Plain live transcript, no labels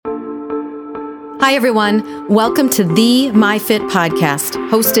Hi, everyone. Welcome to the MyFit podcast,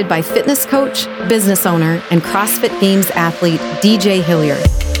 hosted by fitness coach, business owner, and CrossFit Games athlete, DJ Hillier.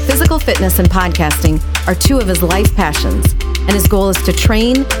 Physical fitness and podcasting are two of his life passions, and his goal is to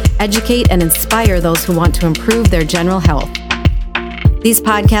train, educate, and inspire those who want to improve their general health. These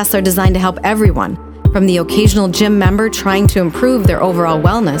podcasts are designed to help everyone, from the occasional gym member trying to improve their overall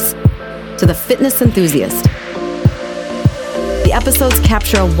wellness to the fitness enthusiast. The episodes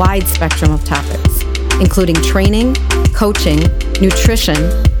capture a wide spectrum of topics, including training, coaching, nutrition,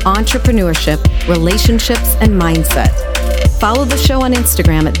 entrepreneurship, relationships, and mindset. Follow the show on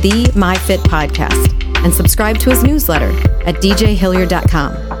Instagram at the MyFit Podcast and subscribe to his newsletter at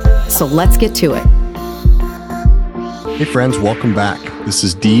djhillier.com. So let's get to it. Hey friends, welcome back. This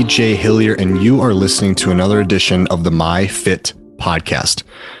is DJ Hillier, and you are listening to another edition of the MyFit Podcast.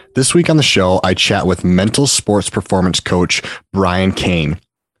 This week on the show, I chat with mental sports performance coach Brian Cain.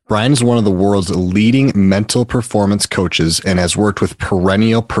 Brian is one of the world's leading mental performance coaches and has worked with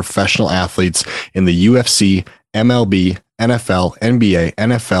perennial professional athletes in the UFC, MLB, NFL, NBA,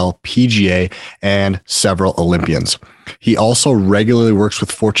 NFL, PGA, and several Olympians. He also regularly works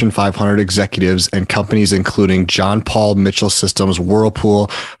with Fortune 500 executives and companies including John Paul Mitchell Systems, Whirlpool,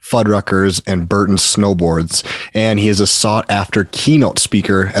 Fuddruckers, and Burton Snowboards. And he is a sought-after keynote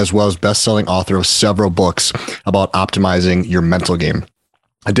speaker as well as best-selling author of several books about optimizing your mental game.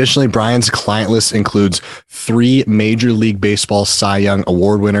 Additionally, Brian's client list includes 3 Major League Baseball Cy Young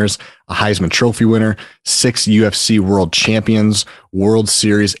Award winners, a Heisman Trophy winner, 6 UFC World Champions, World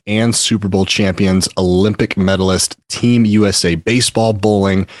Series and Super Bowl champions, Olympic medalist, Team USA baseball,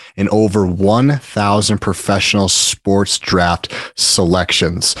 bowling, and over 1,000 professional sports draft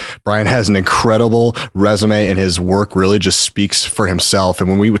selections. Brian has an incredible resume, and his work really just speaks for himself. And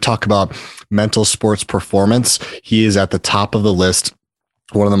when we would talk about mental sports performance, he is at the top of the list.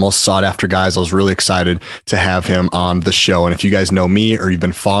 One of the most sought after guys. I was really excited to have him on the show. And if you guys know me or you've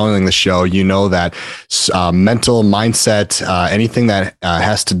been following the show, you know that mental mindset, anything that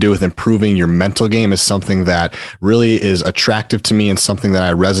has to do with improving your mental game is something that really is attractive to me and something that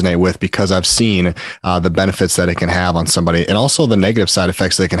I resonate with because I've seen the benefits that it can have on somebody and also the negative side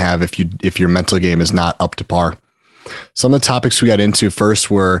effects they can have if your mental game is not up to par. Some of the topics we got into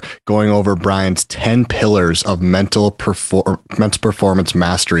first were going over Brian's 10 pillars of mental performance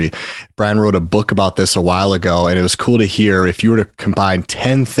mastery. Brian wrote a book about this a while ago, and it was cool to hear if you were to combine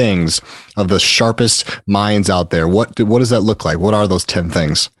 10 things of the sharpest minds out there, what does that look like? What are those 10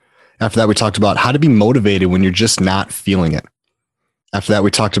 things? After that, we talked about how to be motivated when you're just not feeling it. After that,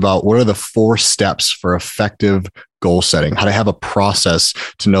 we talked about what are the 4 steps for effective goal setting, how to have a process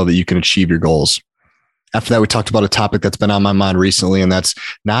to know that you can achieve your goals. After that, we talked about a topic that's been on my mind recently, and that's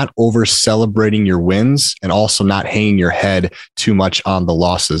not over celebrating your wins and also not hanging your head too much on the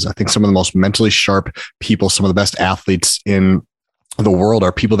losses. I think some of the most mentally sharp people, some of the best athletes in the world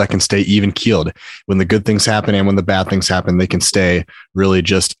are people that can stay even keeled. When the good things happen and when the bad things happen, they can stay really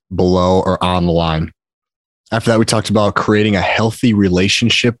just below or on the line. After that, we talked about creating a healthy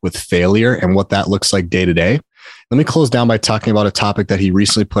relationship with failure and what that looks like day to day. Let me close down by talking about a topic that he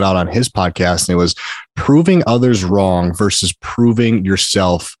recently put out on his podcast, and it was proving others wrong versus proving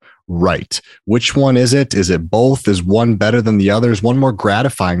yourself right. Which one is it? Is it both? Is one better than the other? Is one more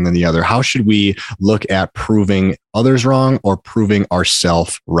gratifying than the other? How should we look at proving others wrong or proving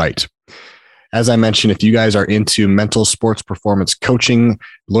ourselves right? As I mentioned, if you guys are into mental sports performance coaching,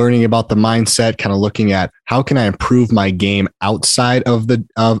 learning about the mindset, kind of looking at how can I improve my game outside of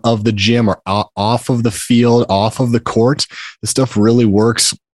the gym or off of the field, off of the court, this stuff really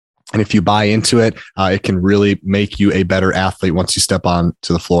works. And if you buy into it, it can really make you a better athlete once you step on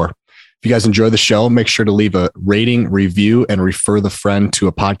to the floor. If you guys enjoy the show, make sure to leave a rating, review, and refer the friend to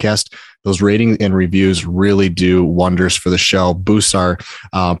a podcast. Those ratings and reviews really do wonders for the show, boosts our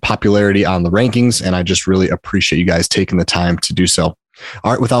popularity on the rankings, and I just really appreciate you guys taking the time to do so.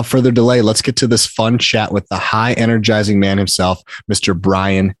 All right, without further delay, let's get to this fun chat with the high energizing man himself, Mr.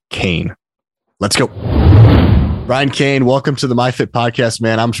 Brian Cain. Let's go. Brian Cain, welcome to the MyFit Podcast,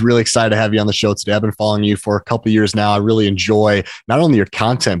 man. I'm really excited to have you on the show today. I've been following you for a couple of years now. I really enjoy not only your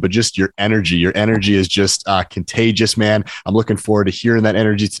content, but just your energy. Your energy is just contagious, man. I'm looking forward to hearing that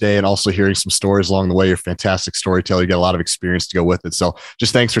energy today and also hearing some stories along the way. You're a fantastic storyteller. You got a lot of experience to go with it. So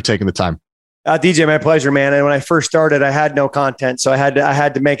just thanks for taking the time. DJ, my pleasure, man. And when I first started, I had no content, so I had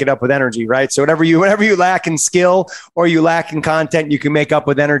to make it up with energy, right? So whatever you lack in skill or you lack in content, you can make up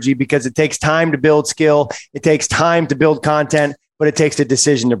with energy because it takes time to build skill. It takes time to build content, but it takes a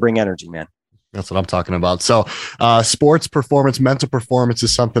decision to bring energy, man. That's what I'm talking about. So sports performance, mental performance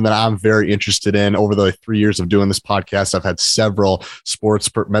is something that I'm very interested in. Over the 3 years of doing this podcast, I've had several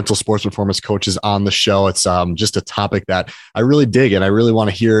mental sports performance coaches on the show. It's just a topic that I really dig and I really want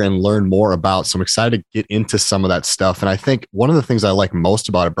to hear and learn more about. So I'm excited to get into some of that stuff. And I think one of the things I like most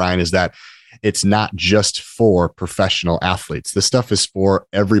about it, Brian, is that it's not just for professional athletes. This stuff is for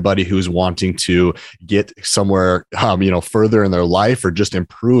everybody who's wanting to get somewhere, further in their life or just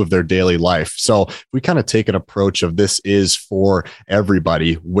improve their daily life. So if we kind of take an approach of this is for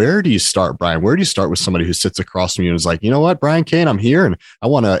everybody, where do you start, Brian? Where do you start with somebody who sits across from you and is like, you know what, Brian Cain, I'm here and I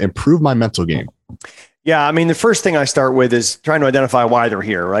want to improve my mental game? Yeah, I mean, the first thing I start with is trying to identify why they're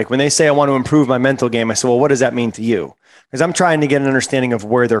here. Like when they say I want to improve my mental game, I say, well, what does that mean to you? Because I'm trying to get an understanding of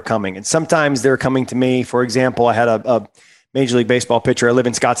where they're coming. And sometimes they're coming to me. For example, I had a Major League Baseball pitcher. I live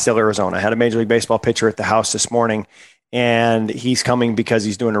in Scottsdale, Arizona. I had a Major League Baseball pitcher at the house this morning, and he's coming because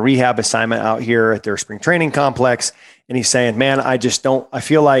he's doing a rehab assignment out here at their spring training complex. And he's saying, man, I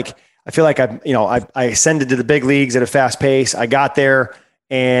feel like I ascended to the big leagues at a fast pace. I got there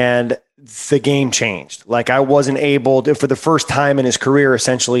and the game changed. Like I wasn't able to, for the first time in his career,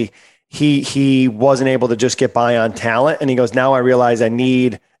 essentially, he wasn't able to just get by on talent. And he goes, now I realize I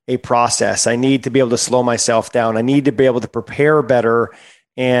need a process. I need to be able to slow myself down. I need to be able to prepare better.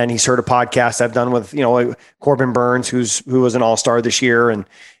 And he's heard a podcast I've done with, Corbin Burns, who was an all-star this year,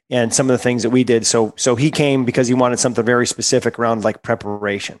 and some of the things that we did. So he came because he wanted something very specific around like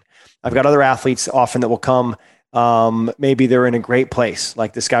preparation. I've got other athletes often that will come. Maybe they're in a great place.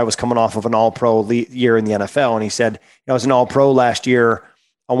 Like this guy was coming off of an all-pro year in the NFL. And he said, I was an all-pro last year.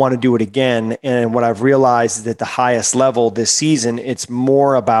 I want to do it again. And what I've realized is that the highest level this season, it's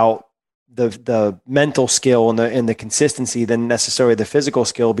more about the mental skill and the consistency than necessarily the physical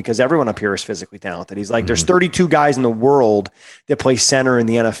skill, because everyone up here is physically talented. He's like, there's 32 guys in the world that play center in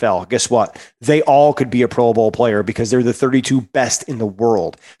the NFL. Guess what? They all could be a Pro Bowl player because they're the 32 best in the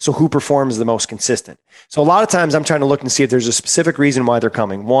world. So who performs the most consistent? So a lot of times I'm trying to look and see if there's a specific reason why they're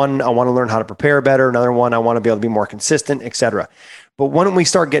coming. One, I want to learn how to prepare better. Another one, I want to be able to be more consistent, et cetera. But when we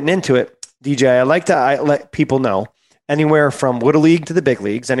start getting into it, DJ, I let people know, anywhere from little league to the big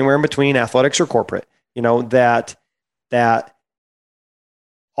leagues, anywhere in between athletics or corporate, that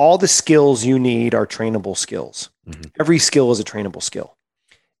all the skills you need are trainable skills. Mm-hmm. Every skill is a trainable skill.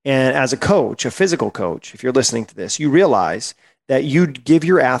 And as a coach, a physical coach, if you're listening to this, you realize that you give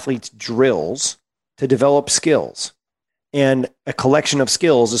your athletes drills to develop skills. And a collection of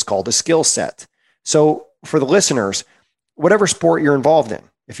skills is called a skill set. So for the listeners, whatever sport you're involved in,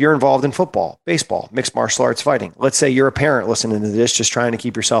 if you're involved in football, baseball, mixed martial arts fighting, let's say you're a parent listening to this, just trying to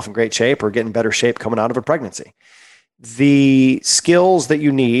keep yourself in great shape or get in better shape coming out of a pregnancy. The skills that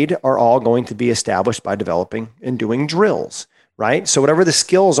you need are all going to be established by developing and doing drills, right? So whatever the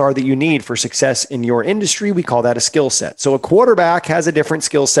skills are that you need for success in your industry, we call that a skill set. So a quarterback has a different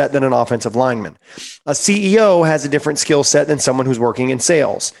skill set than an offensive lineman. A CEO has a different skill set than someone who's working in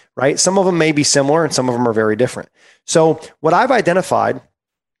sales, right? Some of them may be similar and some of them are very different. So what I've identified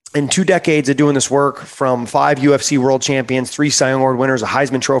in 2 decades of doing this work, from 5 UFC world champions, 3 Cy Young Award winners, a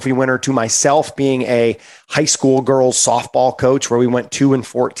Heisman Trophy winner, to myself being a high school girls softball coach where we went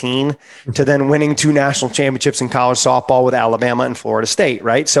 2-14, to then winning 2 national championships in college softball with Alabama and Florida State,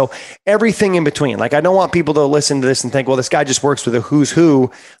 right? So everything in between. Like, I don't want people to listen to this and think, well, this guy just works with a who's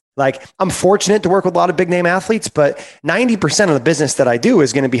who. Like, I'm fortunate to work with a lot of big name athletes, but 90% of the business that I do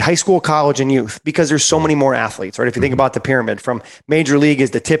is going to be high school, college, and youth, because there's so many more athletes, right? If you think about the pyramid, from major league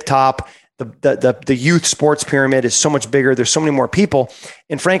is the tip top, the youth sports pyramid is so much bigger. There's so many more people.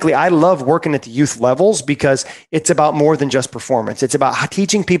 And frankly, I love working at the youth levels because it's about more than just performance. It's about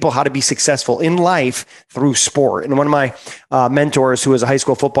teaching people how to be successful in life through sport. And one of my mentors, who was a high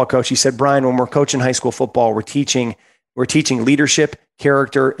school football coach, he said, Brian, when we're coaching high school football, we're teaching leadership,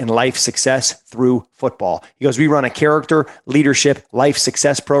 character, and life success through football. He goes, we run a character, leadership, life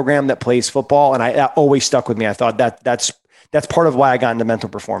success program that plays football. And that always stuck with me. I thought that's part of why I got into mental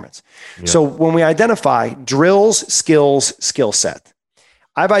performance. Yeah. So when we identify drills, skills, skill set,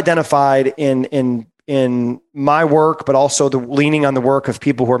 I've identified in my work, but also leaning on the work of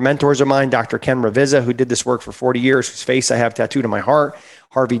people who are mentors of mine, Dr. Ken Ravizza, who did this work for 40 years, whose face I have tattooed on my heart,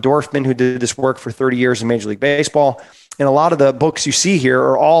 Harvey Dorfman, who did this work for 30 years in Major League Baseball. And a lot of the books you see here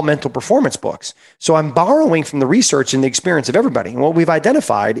are all mental performance books. So I'm borrowing from the research and the experience of everybody. And what we've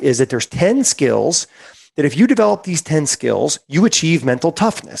identified is that there's 10 skills that if you develop these 10 skills, you achieve mental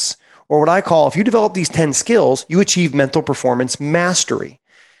toughness. Or what I call, if you develop these 10 skills, you achieve mental performance mastery.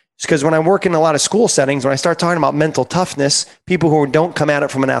 Because when I work in a lot of school settings, when I start talking about mental toughness, people who don't come at it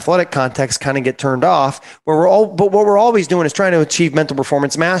from an athletic context kind of get turned off. But what we're always doing is trying to achieve mental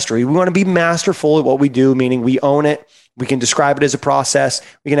performance mastery. We want to be masterful at what we do, meaning we own it. We can describe it as a process.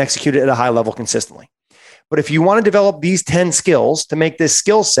 We can execute it at a high level consistently. But if you want to develop these 10 skills to make this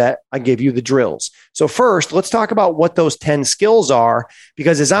skill set, I give you the drills. So first, let's talk about what those 10 skills are,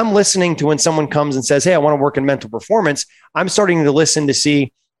 because as I'm listening to when someone comes and says, hey, I want to work in mental performance, I'm starting to listen to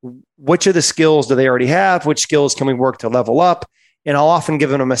see which of the skills do they already have, which skills can we work to level up. And I'll often give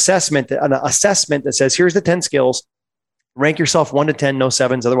them an assessment that says, here's the 10 skills. Rank yourself 1 to 10, no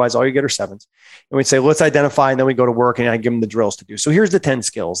 7s. Otherwise, all you get are 7s. And we'd say, let's identify, and then we go to work and I give them the drills to do. So here's the 10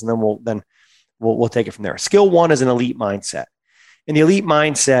 skills, and then we'll take it from there. Skill 1 is an elite mindset. And the elite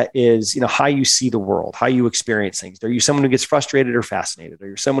mindset is, how you see the world, how you experience things. Are you someone who gets frustrated or fascinated? Are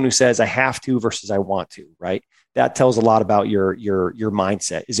you someone who says, I have to versus I want to, right? That tells a lot about your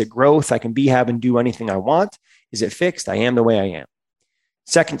mindset. Is it growth? I can be, have, and do anything I want. Is it fixed? I am the way I am.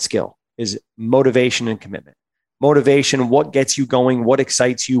 Second skill is motivation and commitment. Motivation, what gets you going? What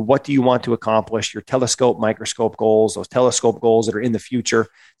excites you? What do you want to accomplish? Your telescope, microscope goals, those telescope goals that are in the future,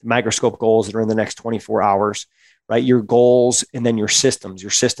 the microscope goals that are in the next 24 hours, right? Your goals, and then your systems.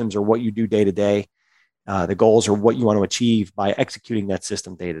 Your systems are what you do day to day. The goals are what you want to achieve by executing that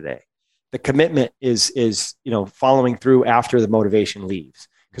system day to day. The commitment is following through after the motivation leaves.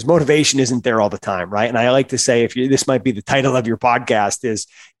 Because motivation isn't there all the time, right? And I like to say, this might be the title of your podcast,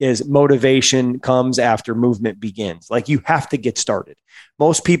 is motivation comes after movement begins. Like, you have to get started.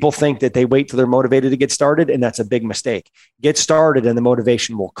 Most people think that they wait till they're motivated to get started, and that's a big mistake. Get started and the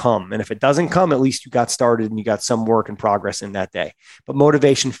motivation will come. And if it doesn't come, at least you got started and you got some work and progress in that day. But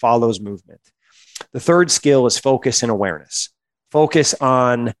motivation follows movement. The third skill is focus and awareness. Focus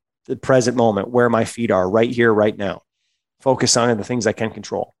on the present moment, where my feet are right here, right now. Focus on the things I can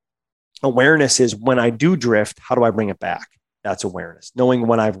control. Awareness is when I do drift, how do I bring it back? That's awareness. Knowing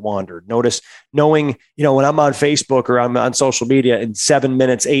when I've wandered. Knowing, when I'm on Facebook or I'm on social media and 7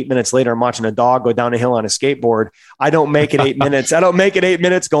 minutes, 8 minutes later, I'm watching a dog go down a hill on a skateboard. I don't make it 8 minutes. I don't make it 8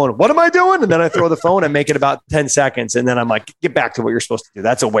 minutes going, what am I doing? And then I throw the phone and make it about 10 seconds. And then I'm like, get back to what you're supposed to do.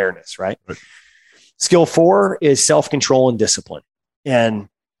 That's awareness, right? Skill 4 is self-control and discipline. And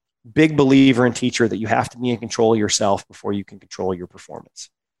big believer and teacher that you have to be in control of yourself before you can control your performance.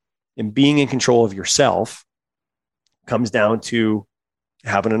 And being in control of yourself comes down to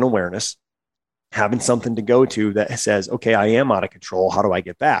having an awareness, having something to go to that says, okay, I am out of control. How do I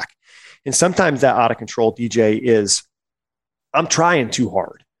get back? And sometimes that out of control, DJ, is I'm trying too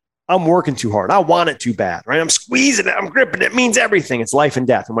hard. I'm working too hard. I want it too bad, right? I'm squeezing it. I'm gripping it. It means everything. It's life and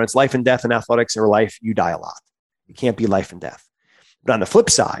death. And when it's life and death in athletics or life, you die a lot. You can't be life and death. But on the flip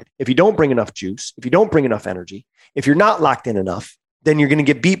side, if you don't bring enough juice, if you don't bring enough energy, if you're not locked in enough, then you're going to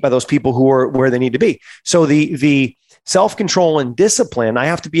get beat by those people who are where they need to be. So the self-control and discipline, I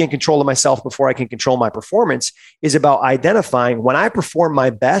have to be in control of myself before I can control my performance, is about identifying when I perform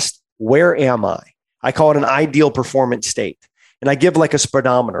my best, where am I? I call it an ideal performance state. And I give like a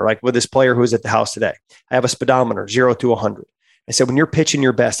speedometer, like with this player who's at the house today. I have a speedometer, 0 to 100. I said, when you're pitching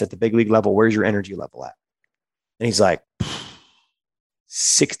your best at the big league level, where's your energy level at? And he's like,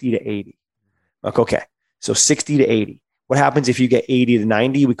 60 to 80. Like, okay, so 60 to 80. What happens if you get 80 to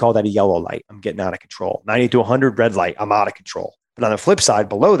 90? We call that a yellow light. I'm getting out of control. 90 to 100, red light. I'm out of control. But on the flip side,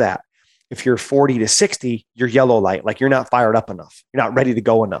 below that, if you're 40 to 60, you're yellow light. Like, you're not fired up enough. You're not ready to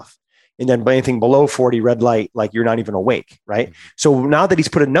go enough. And then anything below 40, red light, like you're not even awake, right? Mm-hmm. So now that he's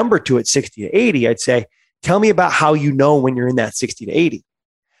put a number to it, 60 to 80, I'd say, tell me about how you know when you're in that 60 to 80.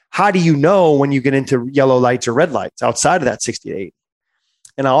 How do you know when you get into yellow lights or red lights outside of that 60 to 80?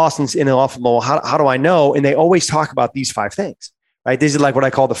 And I'll often, well, how do I know? And they always talk about these 5 things, right? These are like what I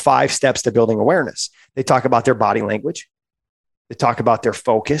call the 5 steps to building awareness. They talk about their body language. They talk about their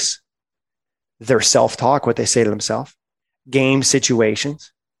focus, their self-talk, what they say to themselves, game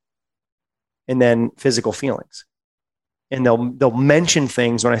situations, and then physical feelings. And they'll mention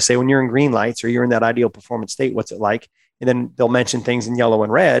things when I say, when you're in green lights or you're in that ideal performance state, what's it like? And then they'll mention things in yellow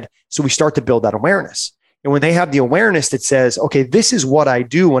and red. So we start to build that awareness. And when they have the awareness that says, okay, this is what I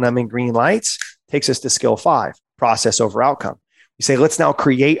do when I'm in green lights, takes us to skill 5, process over outcome. We say, let's now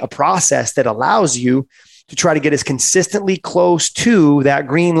create a process that allows you to try to get as consistently close to that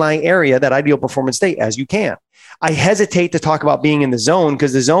green light area, that ideal performance state, as you can. I hesitate to talk about being in the zone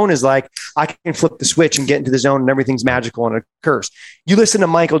because the zone is like, I can flip the switch and get into the zone and everything's magical and it occurs. You listen to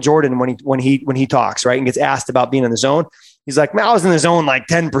Michael Jordan when he talks, right, and gets asked about being in the zone. He's like, man, I was in the zone like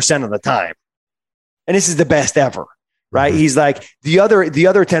 10% of the time. And this is the best ever, right? Mm-hmm. He's like, the other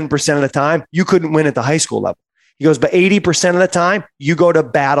 10% of the time, you couldn't win at the high school level. He goes, but 80% of the time, you go to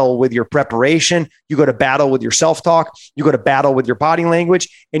battle with your preparation, you go to battle with your self-talk, you go to battle with your body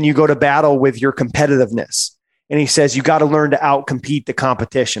language, and you go to battle with your competitiveness. And he says, you got to learn to outcompete the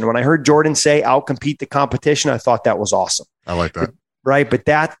competition. When I heard Jordan say outcompete the competition, I thought that was awesome. I like that. Right. But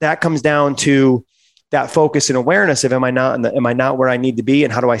that comes down to that focus and awareness of, am I not where I need to be?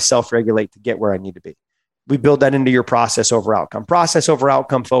 And how do I self-regulate to get where I need to be? We build that into your process over outcome. Process over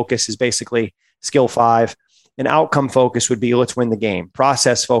outcome focus is basically skill 5. And outcome focus would be, let's win the game.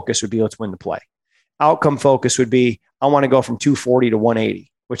 Process focus would be, let's win the play. Outcome focus would be, I want to go from 240 to 180,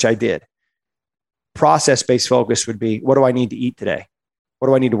 which I did. Process-based focus would be, what do I need to eat today? What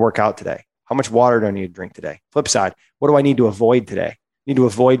do I need to work out today? How much water do I need to drink today? Flip side, what do I need to avoid today? I need to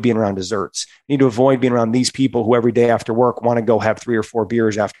avoid being around desserts. I need to avoid being around these people who every day after work want to go have 3 or 4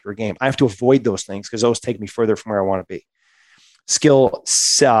 beers after a game. I have to avoid those things because those take me further from where I want to be. Skill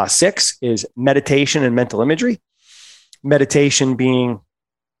 6 is meditation and mental imagery. Meditation being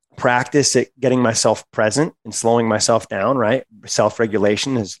practice at getting myself present and slowing myself down, right?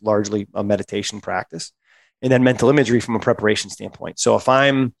 Self-regulation is largely a meditation practice. And then mental imagery from a preparation standpoint. So if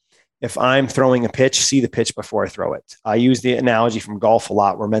I'm throwing a pitch, see the pitch before I throw it. I use the analogy from golf a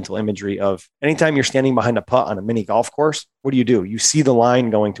lot, where mental imagery of anytime you're standing behind a putt on a mini golf course, what do? You see the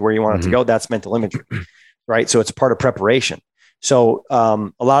line going to where you want it to go. That's mental imagery, right? So it's part of preparation. So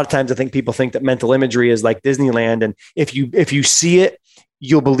a lot of times I think people think that mental imagery is like Disneyland. And if you see it,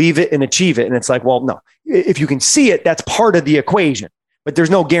 you'll believe it and achieve it. And it's like, well, no, if you can see it, that's part of the equation, but there's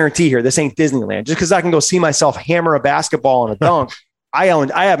no guarantee here. This ain't Disneyland. Just because I can go see myself hammer a basketball on a dunk, I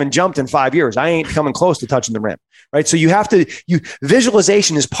haven't jumped in 5 years. I ain't coming close to touching the rim. Right. So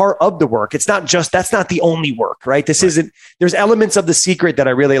visualization is part of the work. It's not just, that's not the only work, right? There's elements of The Secret that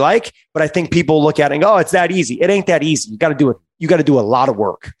I really like, but I think people look at it and go, oh, it's that easy. It ain't that easy. You got to do it. You got to do a lot of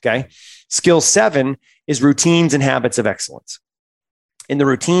work. Okay. Skill 7 is routines and habits of excellence. And the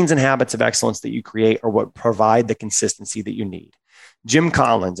routines and habits of excellence that you create are what provide the consistency that you need. Jim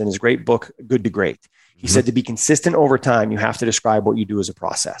Collins, in his great book, Good to Great, he said to be consistent over time, you have to describe what you do as a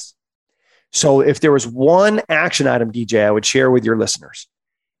process. So if there was one action item, DJ, I would share with your listeners,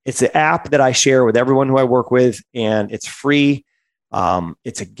 it's the app that I share with everyone who I work with, and it's free.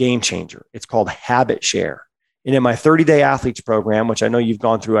 It's a game changer. It's called Habit Share. And in my 30-day athletes program, which I know you've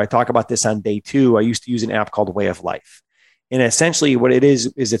gone through, I talk about this on day 2. I used to use an app called Way of Life. And essentially what it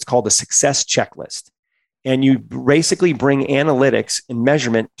is it's called a success checklist. And you basically bring analytics and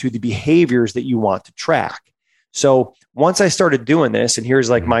measurement to the behaviors that you want to track. So once I started doing this, and here's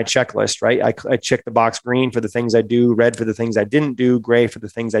like my checklist, right? I check the box green for the things I do, red for the things I didn't do, gray for the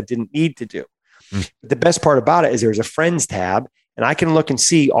things I didn't need to do. But the best part about it is there's a friends tab, and I can look and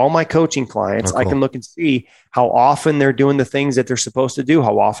see all my coaching clients. Oh, cool. I can look and see how often they're doing the things that they're supposed to do,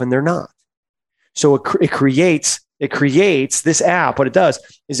 how often they're not. So it creates this app. What it does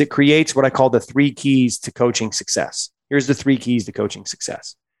is it creates what I call the 3 keys to coaching success. Here's the 3 keys to coaching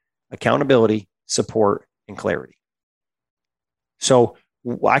success: accountability, support, and clarity. So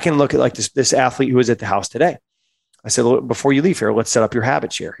I can look at like this athlete who was at the house today. I said, look, before you leave here, let's set up your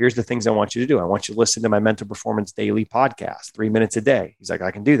habit share. Here's the things I want you to do. I want you to listen to my Mental Performance Daily podcast, 3 minutes a day. He's like, I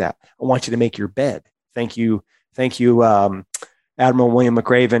can do that. I want you to make your bed. Thank you, Admiral William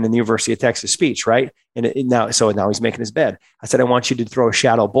McRaven in the University of Texas speech, right? And now he's making his bed. I said, I want you to throw a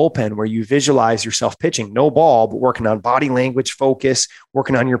shadow bullpen where you visualize yourself pitching, no ball, but working on body language, focus,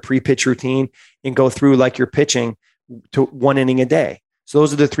 working on your pre-pitch routine, and go through like you're pitching to 1 inning a day. So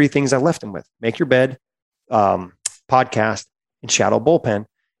those are the 3 things I left him with: make your bed, podcast, and shadow bullpen.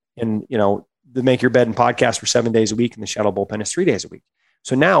 And, the make your bed and podcast for 7 days a week, and the shadow bullpen is 3 days a week.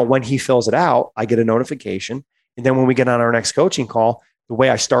 So now when he fills it out, I get a notification. And then when we get on our next coaching call, the way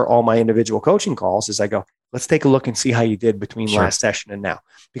I start all my individual coaching calls is I go, let's take a look and see how you did between last session and now.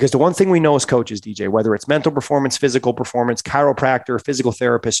 Because the one thing we know as coaches, DJ, whether it's mental performance, physical performance, chiropractor, physical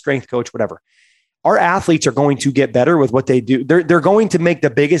therapist, strength coach, whatever, our athletes are going to get better with what they do. They're going to make the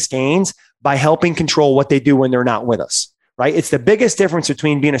biggest gains by helping control what they do when they're not with us, right? It's the biggest difference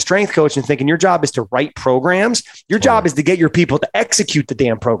between being a strength coach and thinking your job is to write programs. Your job is to get your people to execute the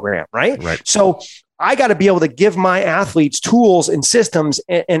damn program, right? So I got to be able to give my athletes tools and systems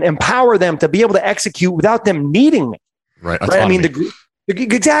and empower them to be able to execute without them needing me. Right. I mean,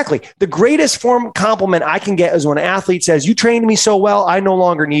 exactly. The greatest form compliment I can get is when an athlete says, "You trained me so well, I no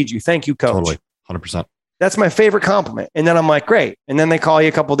longer need you. Thank you, coach." Totally. 100%. That's my favorite compliment. And then I'm like, great. And then they call you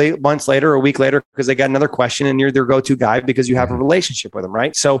a couple of months later or a week later because they got another question, and you're their go-to guy because you have a relationship with them,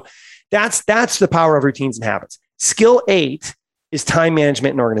 right? So that's the power of routines and habits. Skill 8 is time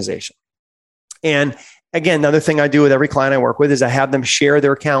management and organization. And again, another thing I do with every client I work with is I have them share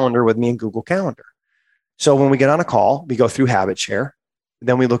their calendar with me in Google Calendar. So when we get on a call, we go through Habit Share,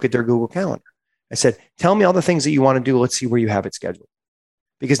 then we look at their Google Calendar. I said, tell me all the things that you want to do. Let's see where you have it scheduled.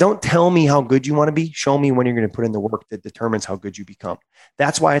 Because don't tell me how good you want to be. Show me when you're going to put in the work that determines how good you become.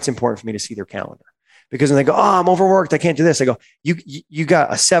 That's why it's important for me to see their calendar. Because when they go, oh, I'm overworked, I can't do this. I go, you got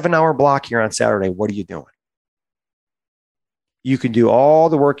a 7-hour block here on Saturday. What are you doing? You can do all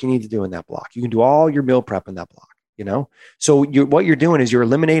the work you need to do in that block. You can do all your meal prep in that block. So what you're doing is you're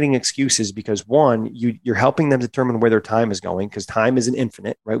eliminating excuses because one, you're helping them determine where their time is going because time isn't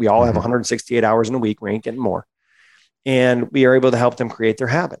infinite, right? We all have 168 hours in a week. We ain't getting more. And we are able to help them create their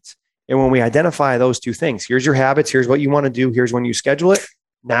habits. And when we identify those two things, here's your habits, here's what you want to do, here's when you schedule it.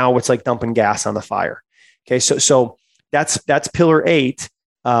 Now it's like dumping gas on the fire. Okay. So that's pillar 8,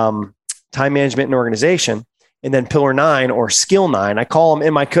 time management and organization. And then pillar 9 or skill 9, I call them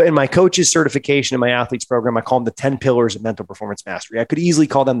in my coach's certification in my athletes program, I call them the 10 pillars of mental performance mastery. I could easily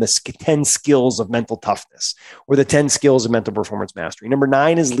call them the 10 skills of mental toughness or the 10 skills of mental performance mastery. Number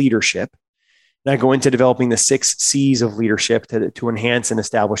 9 is leadership. And I go into developing the 6 C's of leadership to enhance and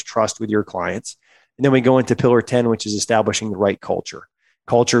establish trust with your clients. And then we go into pillar 10, which is establishing the right culture.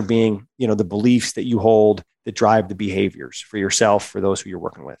 Culture being, the beliefs that you hold that drive the behaviors for yourself, for those who you're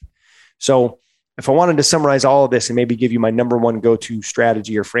working with. So if I wanted to summarize all of this and maybe give you my number one go-to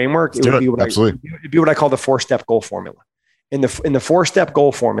strategy or framework, it would be what I call the 4-step goal formula. In the 4-step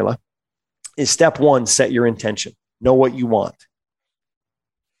goal formula is step 1, set your intention. Know what you want.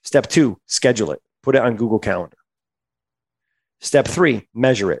 Step 2, schedule it. Put it on Google Calendar. Step 3,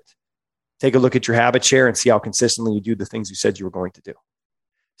 measure it. Take a look at your habit share and see how consistently you do the things you said you were going to do.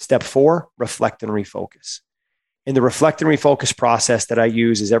 Step 4, reflect and refocus. In the reflect and refocus process that I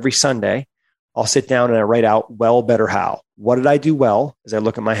use is every Sunday, I'll sit down and I write out well, better, how. What did I do well as I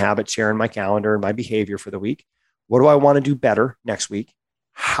look at my habit share and my calendar and my behavior for the week? What do I want to do better next week?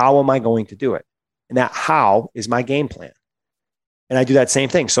 How am I going to do it? And that how is my game plan. And I do that same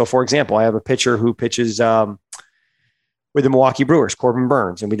thing. So for example, I have a pitcher who pitches with the Milwaukee Brewers, Corbin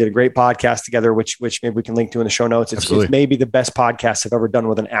Burns. And we did a great podcast together, which maybe we can link to in the show notes. It's maybe the best podcast I've ever done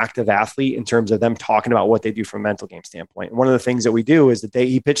with an active athlete in terms of them talking about what they do from a mental game standpoint. And one of the things that we do is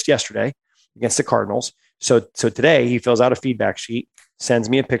he pitched yesterday against the Cardinals. So today he fills out a feedback sheet, sends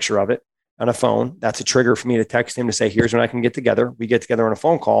me a picture of it on a phone. That's a trigger for me to text him to say, here's when I can get together. We get together on a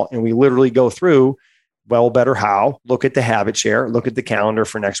phone call and we literally go through well, better, how, look at the habit share, look at the calendar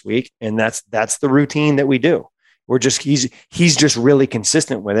for next week. And that's the routine that we do. He's just really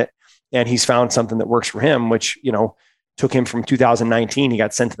consistent with it. And he's found something that works for him, which, took him from 2019. He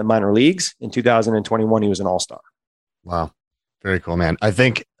got sent to the minor leagues. In 2021, he was an all-star. Wow. Very cool, man. I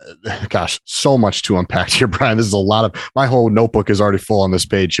think, gosh, so much to unpack here, Brian. This is a lot of, my whole notebook is already full on this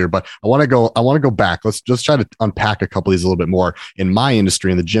page here, but I want to go back. Let's just try to unpack a couple of these a little bit more. In my industry,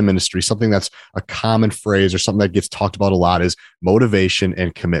 in the gym industry, something that's a common phrase or something that gets talked about a lot is motivation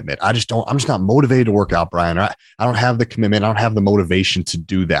and commitment. I'm just not motivated to work out, Brian. I don't have the commitment. I don't have the motivation to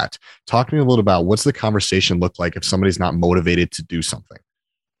do that. Talk to me a little about what's the conversation look like if somebody's not motivated to do something.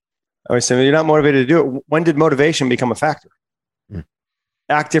 All right, so you're not motivated to do it. When did motivation become a factor?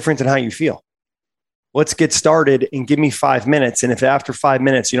 Act different than how you feel. Let's get started and give me 5 minutes. And if after 5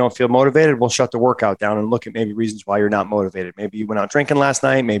 minutes you don't feel motivated, we'll shut the workout down and look at maybe reasons why you're not motivated. Maybe you went out drinking last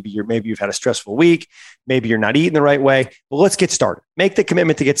night. Maybe you've had a stressful week. Maybe you're not eating the right way. But let's get started. Make the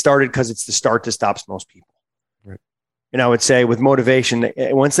commitment to get started because it's the start that stops most people. Right. And I would say with motivation,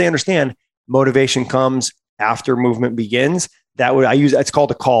 once they understand motivation comes after movement begins, it's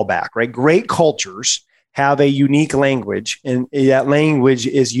called a callback, right? Great cultures have a unique language, and that language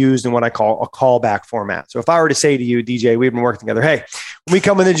is used in what I call a callback format. So if I were to say to you, DJ, we've been working together, hey, when we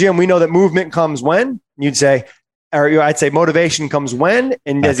come in the gym, we know that movement comes when? You'd say, or I'd say motivation comes when?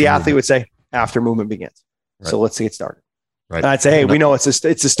 And as the athlete would say, after movement begins. Right. So let's get started. Right. And I'd say, hey, we know it's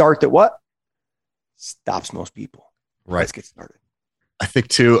a start that what? Stops most people. Right. Let's get started. I think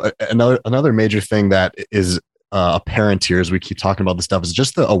too, another major thing that is apparent here as we keep talking about this stuff is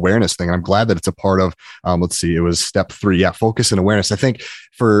just the awareness thing. I'm glad that it's a part of, it was step 3. Yeah. Focus and awareness. I think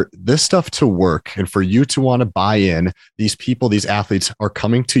for this stuff to work and for you to want to buy in, these people, these athletes are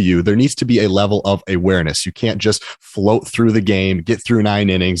coming to you. There needs to be a level of awareness. You can't just float through the game, get through 9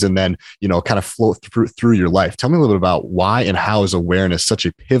 innings, and then, kind of float through your life. Tell me a little bit about why and how is awareness such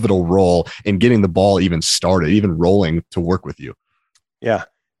a pivotal role in getting the ball even started, even rolling to work with you? Yeah.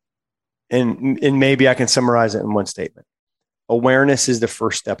 And maybe I can summarize it in one statement. Awareness is the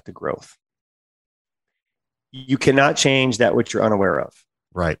first step to growth. You cannot change that which you're unaware of.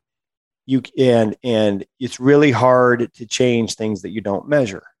 Right. And it's really hard to change things that you don't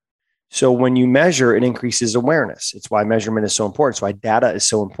measure. So when you measure, it increases awareness. It's why measurement is so important. It's why data is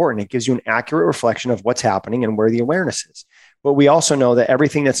so important. It gives you an accurate reflection of what's happening and where the awareness is. But we also know that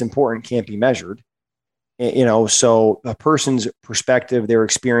everything that's important can't be measured. So a person's perspective, their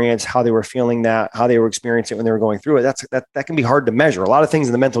experience, how they were feeling that, how they were experiencing it when they were going through it, that can be hard to measure. A lot of things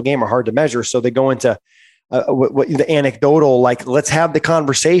in the mental game are hard to measure. So they go into what the anecdotal, like, let's have the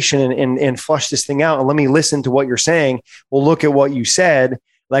conversation and flush this thing out. And let me listen to what you're saying. We'll look at what you said.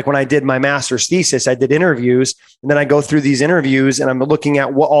 Like when I did my master's thesis, I did interviews, and then I go through these interviews and I'm looking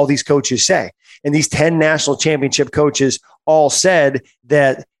at what all these coaches say. And these 10 national championship coaches all said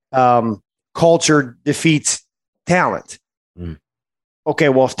that culture defeats talent. Okay,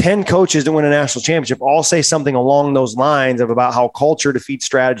 well, if 10 coaches that win a national championship all say something along those lines of about how culture defeats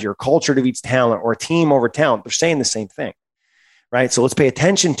strategy or culture defeats talent or team over talent, they're saying the same thing, right? So let's pay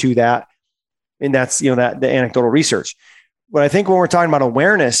attention to that. And that's, that the anecdotal research. What I think when we're talking about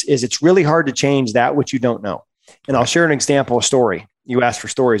awareness is it's really hard to change that which you don't know. And I'll share an example, a story. You asked for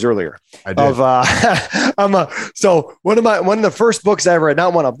stories earlier. I did. So one of the first books I ever read,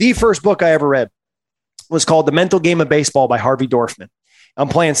 the first book I ever read was called The Mental Game of Baseball by Harvey Dorfman. I'm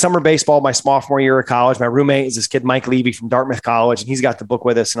playing summer baseball my sophomore year of college. My roommate is this kid, Mike Levy from Dartmouth College, and he's got the book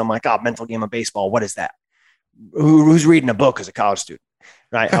with us. And I'm like, Mental Game of Baseball. What is that? Who's reading a book as a college student?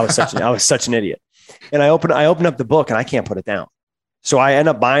 Right. I was such an idiot. And I open up the book and I can't put it down. So I end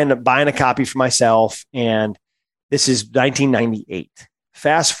up buying a copy for myself. And this is 1998.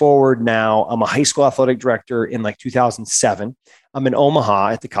 Fast forward now, I'm a high school athletic director in like 2007. I'm in Omaha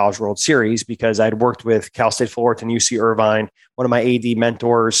at the College World Series because I'd worked with Cal State Fullerton, UC Irvine. One of my AD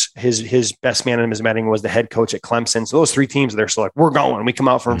mentors, his best man in his meeting was the head coach at Clemson. So those three teams are there. So like, we're going. We come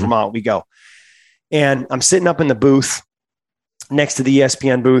out from Vermont, we go. And I'm sitting up in the booth next to the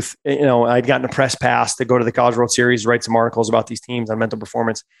ESPN booth. I'd gotten a press pass to go to the College World Series, write some articles about these teams on mental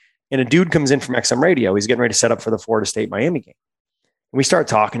performance. And a dude comes in from XM Radio. He's getting ready to set up for the Florida State Miami game. And we start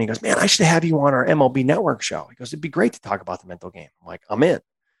talking. He goes, man, I should have you on our MLB Network show. He goes, it'd be great to talk about the mental game. I'm like, I'm in. A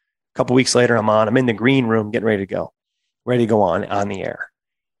couple of weeks later, I'm in the green room getting ready to go on the air.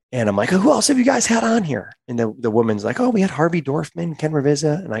 And I'm like, who else have you guys had on here? And the woman's like, we had Harvey Dorfman, Ken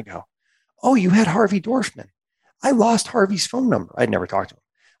Ravizza. And I go, you had Harvey Dorfman. I lost Harvey's phone number. I'd never talked to him.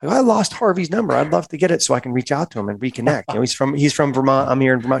 I lost Harvey's number. I'd love to get it so I can reach out to him and reconnect. He's from Vermont. I'm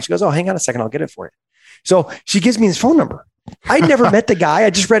here in Vermont. She goes, hang on a second. I'll get it for you. So she gives me his phone number. I'd never met the guy. I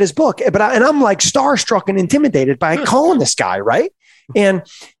just read his book, and I'm like starstruck and intimidated by calling this guy. Right. And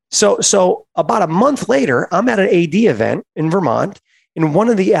so about a month later, I'm at an AD event in Vermont, and one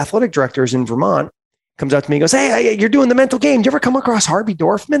of the athletic directors in Vermont comes up to me and goes, hey, you're doing the mental game. Did you ever come across Harvey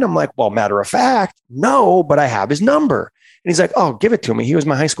Dorfman? I'm like, well, matter of fact, no, but I have his number. And he's like, give it to me. He was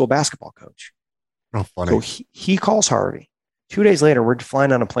my high school basketball coach. Oh, funny. So he calls Harvey. 2 days later, we're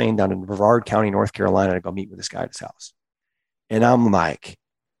flying on a plane down in Brevard County, North Carolina to go meet with this guy at his house. And I'm like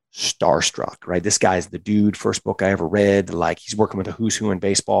starstruck, right? This guy's the dude, first book I ever read. Like, he's working with a who's who in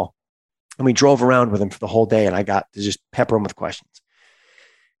baseball. And we drove around with him for the whole day, and I got to just pepper him with questions.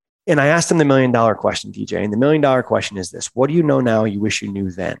 And I asked him the $1 million question, DJ. And the $1 million question is this: what do you know now you wish you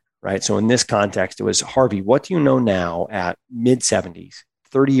knew then? Right. So in this context, it was, Harvey, what do you know now at mid-70s,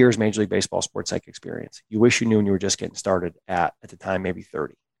 30 years Major League Baseball sports psych experience, you wish you knew when you were just getting started at the time, maybe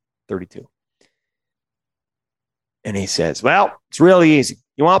 30, 32. And he says, well, it's really easy.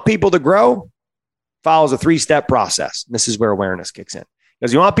 You want people to grow? Follows a 3-step process. And this is where awareness kicks in.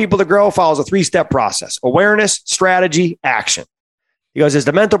 Because you want people to grow, follows a 3-step process: awareness, strategy, action. He goes, as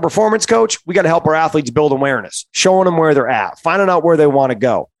the mental performance coach, we got to help our athletes build awareness, showing them where they're at, finding out where they want to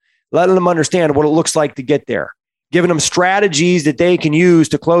go, letting them understand what it looks like to get there, giving them strategies that they can use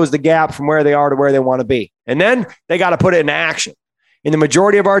to close the gap from where they are to where they want to be. And then they got to put it into action. And the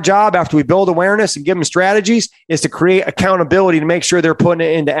majority of our job after we build awareness and give them strategies is to create accountability to make sure they're putting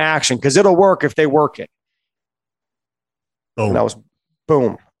it into action, because it'll work if they work it. Oh, that was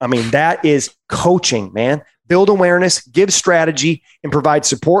boom. I mean, that is coaching, man. Build awareness, give strategy, and provide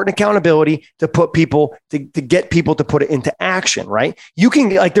support and accountability to put people to get people to put it into action, right? You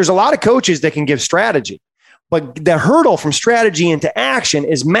can, like, there's a lot of coaches that can give strategy, but the hurdle from strategy into action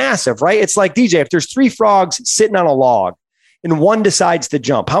is massive, right? It's like, DJ, if there's 3 frogs sitting on a log and one decides to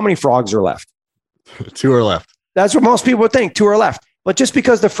jump, how many frogs are left? 2 are left. That's what most people would think. 2 are left. But just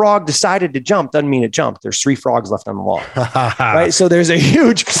because the frog decided to jump doesn't mean it jumped. There's 3 frogs left on the log, right? So there's a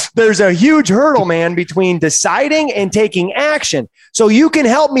huge hurdle, man, between deciding and taking action. So you can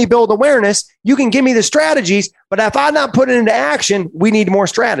help me build awareness. You can give me the strategies, but if I'm not putting it into action, we need more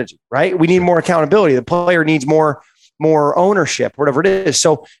strategy, right? We need more accountability. The player needs more more ownership, whatever it is.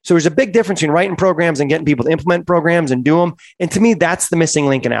 So there's a big difference between writing programs and getting people to implement programs and do them. And to me, that's the missing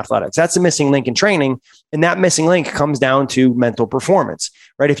link in athletics. That's the missing link in training. And that missing link comes down to mental performance,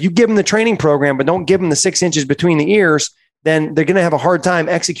 right? If you give them the training program, but don't give them the 6 inches between the ears, then they're going to have a hard time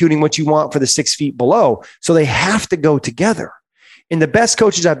executing what you want for the 6 feet below. So they have to go together. And the best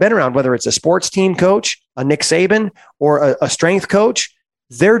coaches I've been around, whether it's a sports team coach, a Nick Saban, or a strength coach,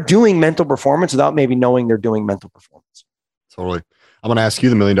 they're doing mental performance without maybe knowing they're doing mental performance. Totally. I'm going to ask you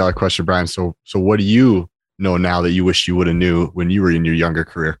the $1 million question, Brian. So what do you know now that you wish you would have knew when you were in your younger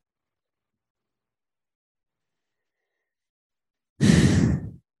career?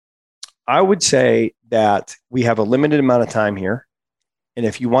 I would say that we have a limited amount of time here. And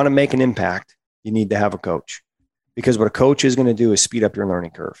if you want to make an impact, you need to have a coach, because what a coach is going to do is speed up your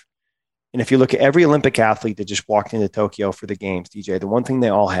learning curve. And if you look at every Olympic athlete that just walked into Tokyo for the games, DJ, the one thing they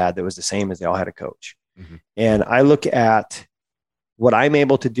all had that was the same is they all had a coach. Mm-hmm. And I look at what I'm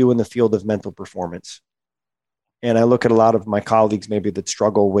able to do in the field of mental performance. And I look at a lot of my colleagues maybe that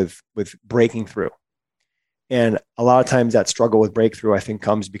struggle with breaking through. And a lot of times that struggle with breakthrough, I think,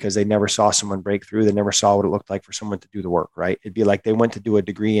 comes because they never saw someone break through. They never saw what it looked like for someone to do the work, right? It'd be like they went to do a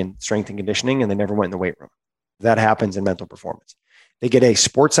degree in strength and conditioning and they never went in the weight room. That happens in mental performance. They get a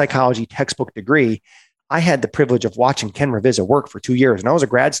sports psychology textbook degree. I had the privilege of watching Ken Ravizza work for 2 years. And I was a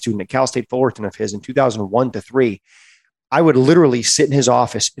grad student at Cal State Fullerton of his in 2001 to 3. I would literally sit in his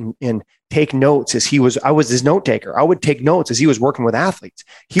office and take notes I was his note taker. I would take notes as he was working with athletes.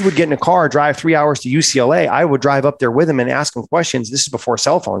 He would get in a car, drive 3 hours to UCLA. I would drive up there with him and ask him questions. This is before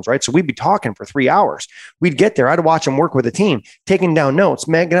cell phones, right? So we'd be talking for 3 hours. We'd get there. I'd watch him work with a team, taking down notes,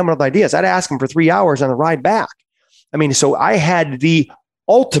 getting him with ideas. I'd ask him for 3 hours on the ride back. I mean, so I had the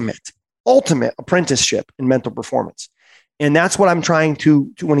ultimate apprenticeship in mental performance. And that's what I'm trying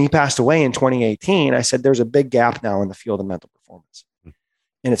to when he passed away in 2018, I said, there's a big gap now in the field of mental performance.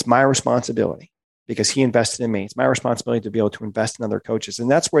 And it's my responsibility because he invested in me. It's my responsibility to be able to invest in other coaches. And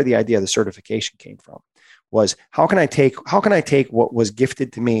that's where the idea of the certification came from, was how can I take what was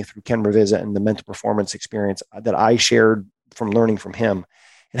gifted to me through Ken Ravizza and the mental performance experience that I shared from learning from him,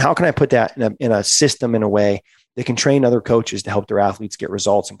 and how can I put that in a system, in a way that can train other coaches to help their athletes get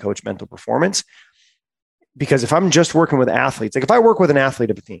results and coach mental performance. Because if I'm just working with athletes, like if I work with an athlete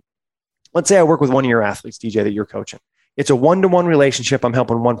of a team, let's say I work with one of your athletes, DJ, that you're coaching, it's a one-to-one relationship. I'm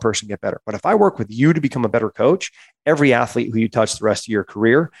helping one person get better. But if I work with you to become a better coach, every athlete who you touch the rest of your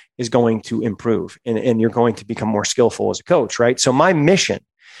career is going to improve, and you're going to become more skillful as a coach, right? So my mission,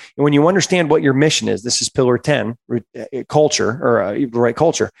 and when you understand what your mission is, this is pillar 10, culture, or right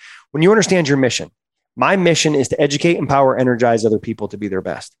culture. When you understand your mission, my mission is to educate, empower, energize other people to be their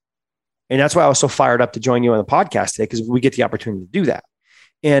best. And that's why I was so fired up to join you on the podcast today, because we get the opportunity to do that.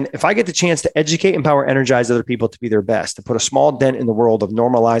 And if I get the chance to educate, empower, energize other people to be their best, to put a small dent in the world of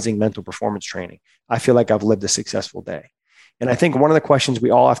normalizing mental performance training, I feel like I've lived a successful day. And I think one of the questions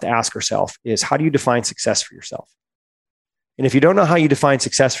we all have to ask ourselves is, how do you define success for yourself? And if you don't know how you define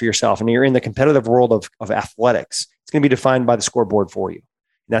success for yourself, and you're in the competitive world of athletics, it's going to be defined by the scoreboard for you.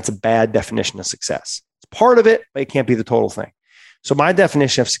 And that's a bad definition of success. It's part of it, but it can't be the total thing. So my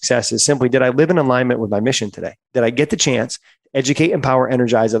definition of success is simply, did I live in alignment with my mission today? Did I get the chance to educate, empower,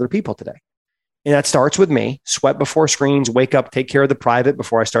 energize other people today? And that starts with me. Sweat before screens, wake up, take care of the private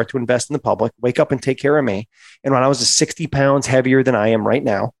before I start to invest in the public, wake up and take care of me. And when I was 60 pounds heavier than I am right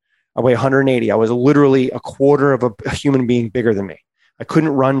now, I weigh 180. I was literally a quarter of a human being bigger than me. I couldn't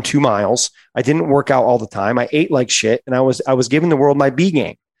run 2 miles. I didn't work out all the time. I ate like shit. And I was giving the world my B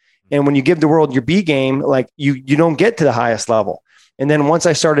game. And when you give the world your B game, like you don't get to the highest level. And then once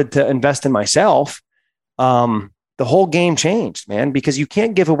I started to invest in myself, the whole game changed, man, because you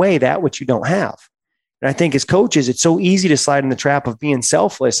can't give away that which you don't have. And I think as coaches, it's so easy to slide in the trap of being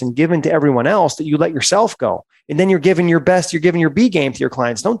selfless and giving to everyone else that you let yourself go. And then you're giving your best, you're giving your B game to your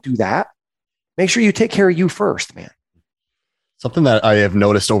clients. Don't do that. Make sure you take care of you first, man. Something that I have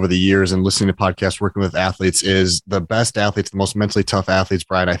noticed over the years and listening to podcasts, working with athletes, is the best athletes, the most mentally tough athletes,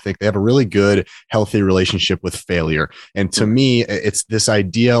 Brian, I think they have a really good, healthy relationship with failure. And to me, it's this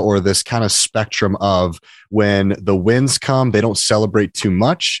idea or this kind of spectrum of when the wins come, they don't celebrate too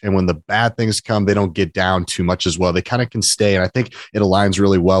much. And when the bad things come, they don't get down too much as well. They kind of can stay. And I think it aligns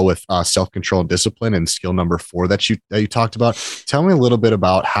really well with self-control and discipline and skill number 4 that you talked about. Tell me a little bit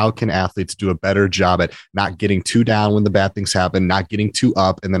about how can athletes do a better job at not getting too down when the bad things happen, not getting too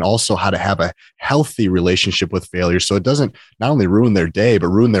up, and then also how to have a healthy relationship with failure so it doesn't not only ruin their day, but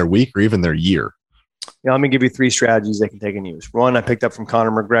ruin their week or even their year. Yeah, let me give you 3 strategies they can take and use. One, I picked up from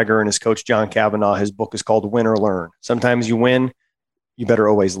Conor McGregor and his coach, John Kavanaugh. His book is called Win or Learn. Sometimes you win, you better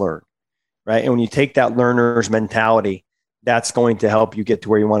always learn. right? And when you take that learner's mentality, that's going to help you get to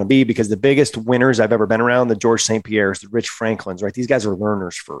where you want to be, because the biggest winners I've ever been around, the George St. Pierre's, the Rich Franklins, right? These guys are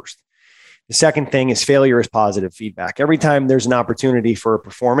learners first. The second thing is failure is positive feedback. Every time there's an opportunity for a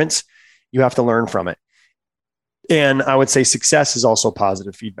performance, you have to learn from it. And I would say success is also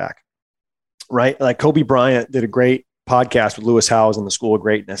positive feedback, right? Like Kobe Bryant did a great podcast with Lewis Howes in the School of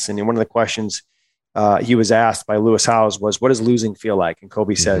Greatness. And one of the questions he was asked by Lewis Howes was, what does losing feel like? And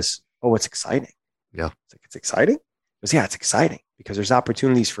Kobe says, oh, it's exciting. Yeah. It's like, it's exciting? He goes, yeah, it's exciting because there's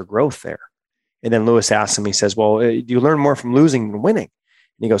opportunities for growth there. And then Lewis asks him, he says, well, do you learn more from losing than winning?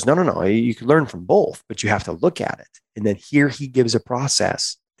 And he goes, no, you can learn from both, but you have to look at it. And then here he gives a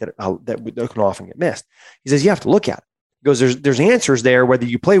process that can often get missed. He says, you have to look at it. He goes, there's answers there, whether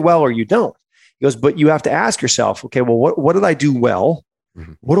you play well or you don't. He goes, but you have to ask yourself, okay, well, what did I do well?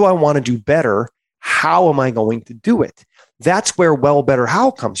 What do I want to do better? How am I going to do it? That's where well, better,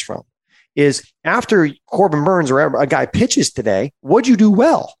 how comes from. Is after Corbin Burns or a guy pitches today, what'd you do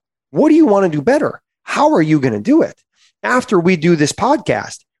well? What do you want to do better? How are you going to do it? After we do this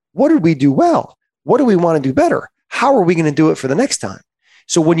podcast, what did we do well? What do we want to do better? How are we going to do it for the next time?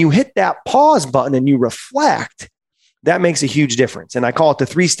 So when you hit that pause button and you reflect, that makes a huge difference. And I call it the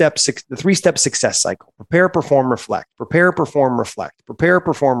three-step success cycle. Prepare, perform, reflect. Prepare, perform, reflect. Prepare,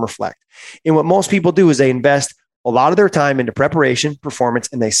 perform, reflect. And what most people do is they invest a lot of their time into preparation, performance,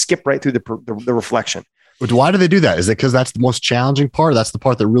 and they skip right through the reflection. But why do they do that? Is it because that's the most challenging part? That's the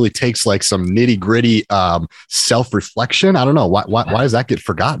part that really takes like some nitty gritty self-reflection. I don't know. Why does that get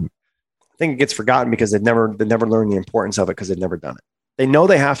forgotten? I think it gets forgotten because they've never learned the importance of it because they've never done it. They know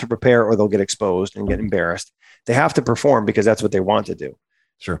they have to prepare or they'll get exposed and get embarrassed. They have to perform because that's what they want to do.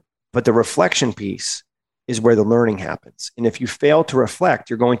 Sure. But the reflection piece is where the learning happens. And if you fail to reflect,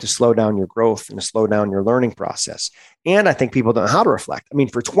 you're going to slow down your growth and slow down your learning process. And I think people don't know how to reflect. I mean,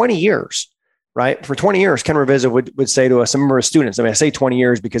 for 20 years, right? For 20 years, Ken Ravizza would say to us, some of our students, I mean, I say 20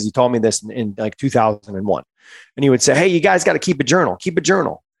 years because he told me this in like 2001. And he would say, hey, you guys got to keep a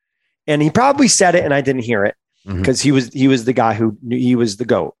journal. And he probably said it and I didn't hear it because he was the guy who knew he was the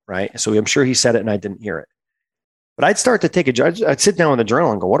GOAT, right? So I'm sure he said it and I didn't hear it. But I'd start to take I'd sit down with a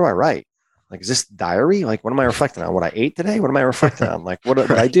journal and go, what do I write? Like, is this diary? Like, what am I reflecting on? What I ate today? What am I reflecting on? Like, what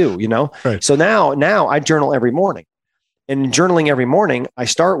did I do? You know? Right. So now I journal every morning. And in journaling every morning, I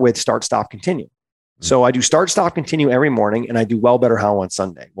start with start, stop, continue. So I do start, stop, continue every morning. And I do well, better, how on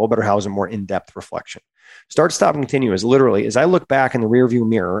Sunday. Well, better, how is a more in-depth reflection. Start, stop, and continue is literally, as I look back in the rearview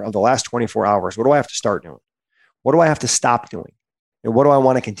mirror of the last 24 hours, what do I have to start doing? What do I have to stop doing? And what do I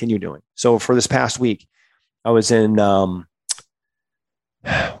want to continue doing? So for this past week, I was in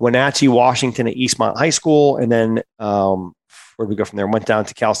Wenatchee, Washington at Eastmont High School. And then where did we go from there? Went down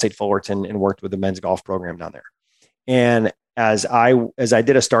to Cal State Fullerton and worked with the men's golf program down there. And as I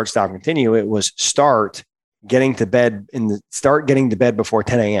did a start, stop, continue, it was start getting to bed before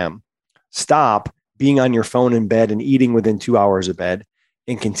 10 a.m. Stop being on your phone in bed and eating within 2 hours of bed,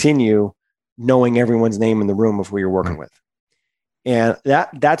 and continue knowing everyone's name in the room of who you're working with. And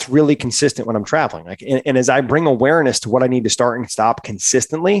that's really consistent when I'm traveling. Like, and as I bring awareness to what I need to start and stop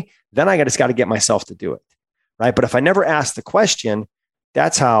consistently, then I just got to get myself to do it. Right. But if I never ask the question,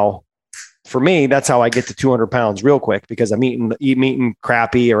 that's how I get to 200 pounds real quick, because I'm eating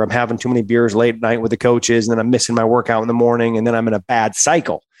crappy, or I'm having too many beers late at night with the coaches. And then I'm missing my workout in the morning. And then I'm in a bad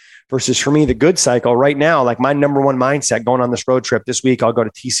cycle. Versus for me, the good cycle right now, like my number one mindset going on this road trip this week, I'll go to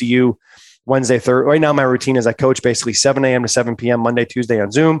TCU Wednesday, Thursday. Right now, my routine is I coach basically 7 a.m. to 7 p.m. Monday, Tuesday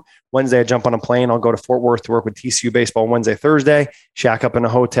on Zoom. Wednesday, I jump on a plane. I'll go to Fort Worth to work with TCU baseball Wednesday, Thursday, shack up in a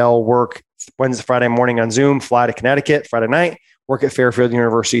hotel, work Wednesday, Friday morning on Zoom, fly to Connecticut Friday night, work at Fairfield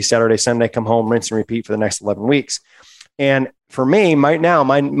University Saturday, Sunday, come home, rinse and repeat for the next 11 weeks. And for me, right now,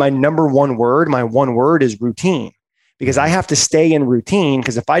 my number one word is routine. Because I have to stay in routine,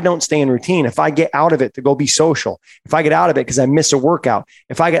 because if I don't stay in routine, if I get out of it to go be social, if I get out of it because I miss a workout,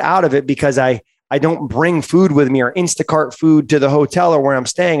 if I get out of it because I don't bring food with me or Instacart food to the hotel or where I'm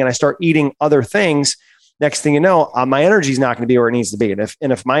staying, and I start eating other things, next thing you know, my energy is not going to be where it needs to be. And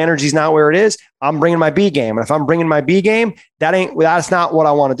if my energy is not where it is, I'm bringing my B game. And if I'm bringing my B game, that's not what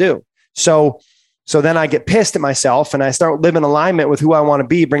I want to do. So then I get pissed at myself and I start living in alignment with who I want to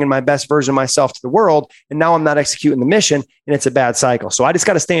be, bringing my best version of myself to the world. And now I'm not executing the mission, and it's a bad cycle. So I just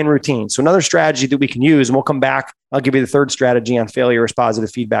got to stay in routine. So another strategy that we can use, and we'll come back, I'll give you the third strategy on failure is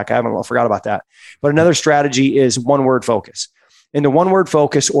positive feedback. I forgot about that. But another strategy is one word focus. And the one word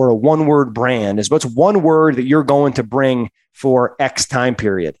focus, or a one word brand, is what's one word that you're going to bring for X time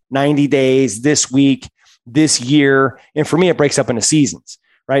period, 90 days, this week, this year. And for me, it breaks up into seasons.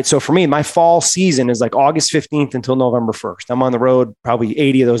 Right. So for me, my fall season is like August 15th until November 1st. I'm on the road probably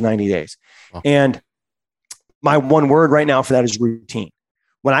 80 of those 90 days. Wow. And my one word right now for that is routine.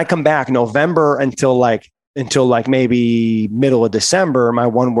 When I come back November until maybe middle of December, my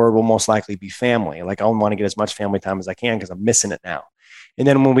one word will most likely be family. Like I want to get as much family time as I can because I'm missing it now. And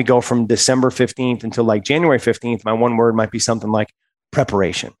then when we go from December 15th until like January 15th, my one word might be something like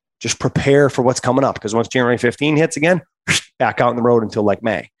preparation. Just prepare for what's coming up. Because once January 15 hits again, back out on the road until like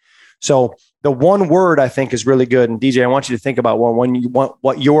May. So the one word I think is really good. And DJ, I want you to think about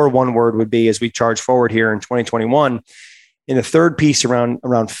what your one word would be as we charge forward here in 2021. In the third piece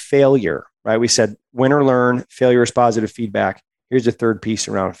around failure, right? We said win or learn, failure is positive feedback. Here's the third piece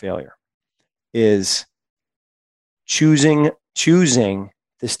around failure is choosing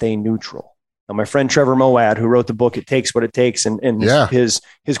to stay neutral. Now, my friend Trevor Moawad, who wrote the book, It Takes What It Takes, and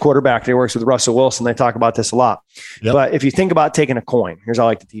his quarterback, he works with Russell Wilson. They talk about this a lot. Yep. But if you think about taking a coin, here's how I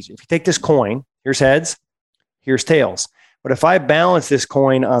like to teach you. If you take this coin, here's heads, here's tails. But if I balance this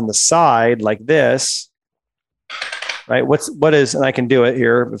coin on the side like this, right? And I can do it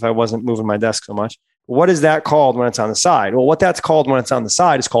here if I wasn't moving my desk so much. What is that called when it's on the side? Well, what that's called when it's on the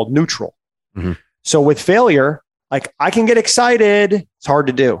side is called neutral. Mm-hmm. So with failure, like I can get excited. It's hard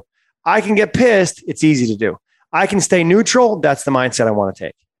to do. I can get pissed. It's easy to do. I can stay neutral. That's the mindset I want to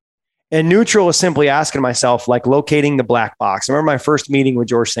take. And neutral is simply asking myself, like locating the black box. I remember my first meeting with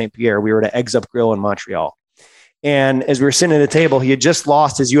Georges St-Pierre. We were at Eggs Up Grill in Montreal. And as we were sitting at the table, he had just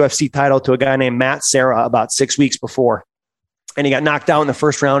lost his UFC title to a guy named Matt Serra about 6 weeks before. And he got knocked out in the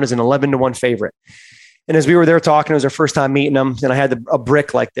first round as an 11-1 favorite. And as we were there talking, it was our first time meeting him. And I had a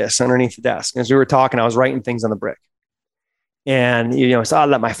brick like this underneath the desk. And as we were talking, I was writing things on the brick. And, so I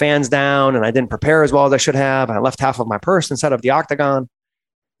let my fans down and I didn't prepare as well as I should have. And I left half of my purse inside of the octagon.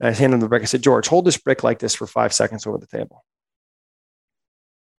 And I handed him the brick. I said, George, hold this brick like this for 5 seconds over the table.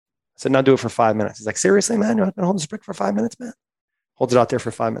 I said, now do it for 5 minutes. He's like, seriously, man? You're not going to hold this brick for 5 minutes, man? Holds it out there for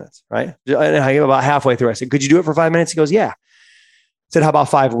 5 minutes, right? And I gave about halfway through. I said, could you do it for 5 minutes? He goes, yeah. I said, how about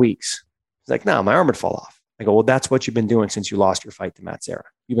 5 weeks? He's like, no, my arm would fall off. I go, well, that's what you've been doing since you lost your fight to Matt Serra.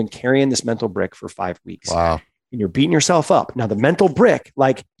 You've been carrying this mental brick for 5 weeks. Wow. And you're beating yourself up. Now, the mental brick,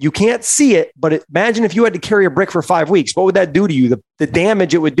 like you can't see it, but imagine if you had to carry a brick for 5 weeks, what would that do to you? The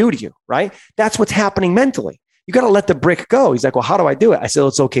damage it would do to you, right? That's what's happening mentally. You got to let the brick go. He's like, well, how do I do it? I said,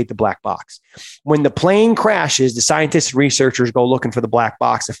 let's locate the black box. When the plane crashes, the scientists and researchers go looking for the black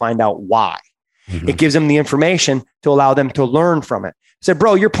box to find out why. Mm-hmm. It gives them the information to allow them to learn from it. I said,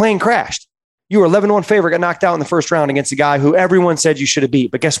 bro, your plane crashed. You were 11-1 favorite, got knocked out in the first round against a guy who everyone said you should have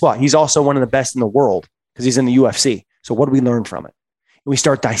beat. But guess what? He's also one of the best in the world because he's in the UFC. So what do we learn from it? And we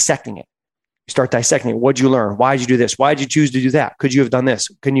start dissecting it. What'd you learn? Why did you do this? Why did you choose to do that? Could you have done this?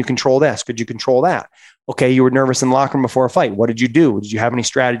 Can you control this? Could you control that? Okay, you were nervous in the locker room before a fight. What did you do? Did you have any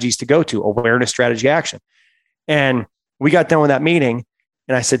strategies to go to? Awareness, strategy, action. And we got done with that meeting.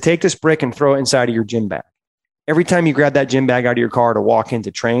 And I said, take this brick and throw it inside of your gym bag. Every time you grab that gym bag out of your car to walk in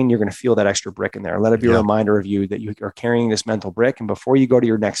to train, you're going to feel that extra brick in there. Let it be a reminder of you that you are carrying this mental brick. And before you go to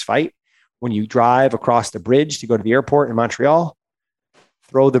your next fight, when you drive across the bridge to go to the airport in Montreal,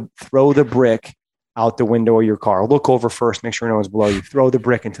 throw the brick out the window of your car. Look over first, make sure no one's below you. Throw the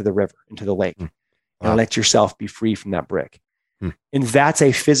brick into the river, into the lake, and let yourself be free from that brick. And that's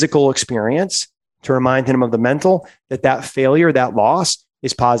a physical experience to remind him of the mental, that failure, that loss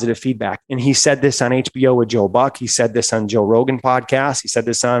is positive feedback. And he said this on HBO with Joe Buck. He said this on Joe Rogan podcast. He said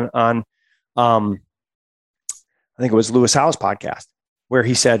this on I think it was Lewis Howes podcast, where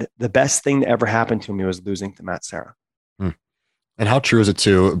he said the best thing that ever happened to me was losing to Matt Serra. And how true is it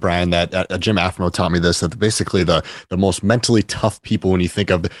too, Brian, that Jim Aframo taught me this, that basically the most mentally tough people, when you think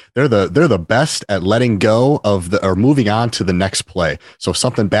of, they're the best at letting go of or moving on to the next play. So if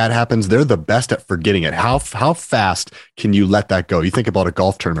something bad happens, they're the best at forgetting it. How fast can you let that go? You think about a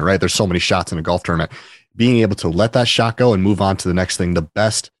golf tournament, right? There's so many shots in a golf tournament. Being able to let that shot go and move on to the next thing, the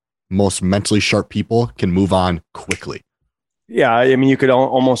best, most mentally sharp people can move on quickly. Yeah. I mean, you could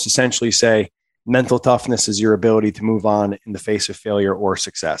almost essentially say, mental toughness is your ability to move on in the face of failure or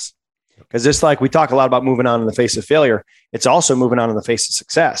success. Because just like we talk a lot about moving on in the face of failure, it's also moving on in the face of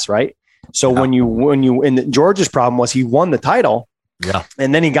success, right? So when you and George's problem was he won the title,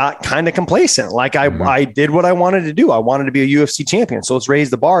 and then he got kind of complacent. Like I did what I wanted to do. I wanted to be a UFC champion, so let's raise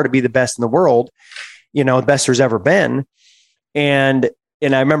the bar to be the best in the world, the best there's ever been. And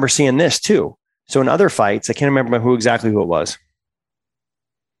I remember seeing this too. So in other fights, I can't remember who it was.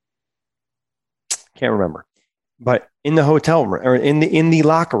 Can't remember, but in the hotel room or in the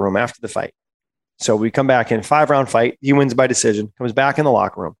locker room after the fight. So we come back in 5-round fight. He wins by decision, comes back in the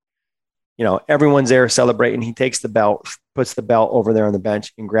locker room. everyone's there celebrating. He takes the belt, puts the belt over there on the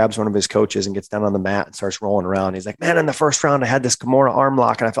bench and grabs one of his coaches and gets down on the mat and starts rolling around. He's like, man, in the first round, I had this Kimura arm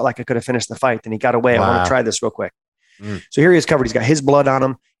lock and I felt like I could have finished the fight. And he got away. Wow. I want to try this real quick. So here he is covered. He's got his blood on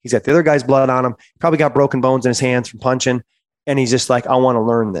him. He's got the other guy's blood on him. He probably got broken bones in his hands from punching. And he's just like, I want to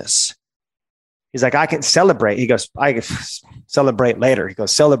learn this. He's like, I can celebrate. He goes, I can celebrate later. He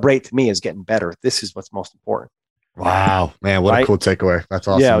goes, celebrate to me is getting better. This is what's most important. Wow, man, what a cool takeaway. That's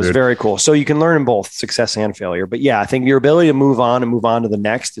awesome. Yeah, it was very cool. So you can learn in both success and failure. But yeah, I think your ability to move on to the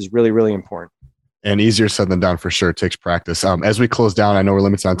next is really, really important. And easier said than done for sure. It takes practice. As we close down, I know we're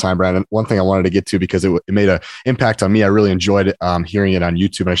limited on time, Brandon. One thing I wanted to get to because it made an impact on me. I really enjoyed it, hearing it on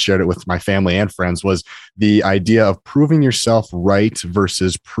YouTube, and I shared it with my family and friends, was the idea of proving yourself right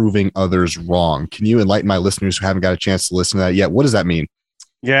versus proving others wrong. Can you enlighten my listeners who haven't got a chance to listen to that yet? What does that mean?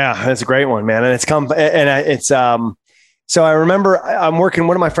 Yeah, that's a great one, man. And so I remember I'm working,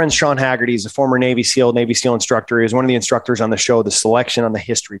 one of my friends, Sean Haggerty, is a former Navy SEAL instructor. He was one of the instructors on the show, The Selection on the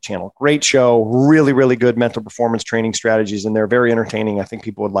History Channel. Great show, really, really good mental performance training strategies. And they're very entertaining. I think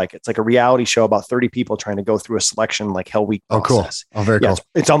people would like it. It's like a reality show about 30 people trying to go through a selection, like Hell Week process. Oh, cool. Oh, very cool.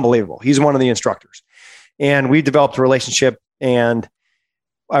 It's unbelievable. He's one of the instructors. And we developed a relationship. And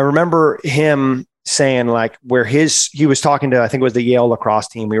I remember him saying, like, where he was talking to, I think it was the Yale lacrosse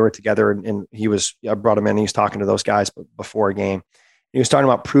team. We were together and I brought him in. He was talking to those guys before a game. He was talking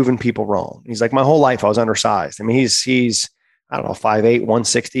about proving people wrong. He's like, my whole life I was undersized. I mean, he's I don't know, 5'8",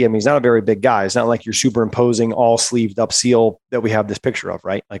 160. I mean, he's not a very big guy. It's not like you're superimposing all sleeved up SEAL that we have this picture of,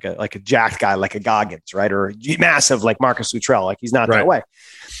 right? Like a jacked guy, like a Goggins, right? Or massive, like Marcus Luttrell. Like he's not that way.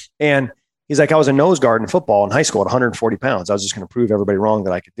 And he's like, I was a nose guard in football in high school at 140 pounds. I was just going to prove everybody wrong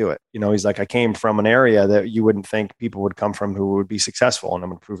that I could do it. He's like, I came from an area that you wouldn't think people would come from who would be successful, and I'm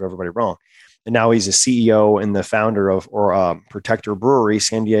going to prove everybody wrong. And now he's a CEO and the founder of Protector Brewery,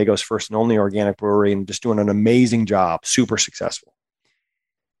 San Diego's first and only organic brewery, and just doing an amazing job, super successful.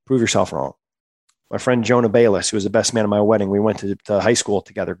 Prove yourself wrong. My friend Jonah Bayless, who was the best man at my wedding, we went to high school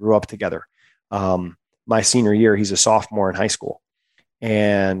together, grew up together. My senior year, he's a sophomore in high school.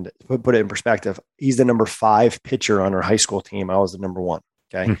 And put it in perspective, he's the number 5 pitcher on our high school team. I was the number 1.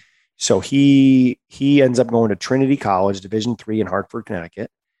 Okay. So he ends up going to Trinity College, Division III in Hartford,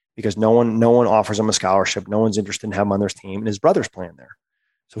 Connecticut, because no one offers him a scholarship. No one's interested in having him on their team. And his brother's playing there.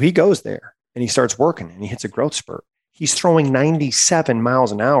 So he goes there and he starts working and he hits a growth spurt. He's throwing 97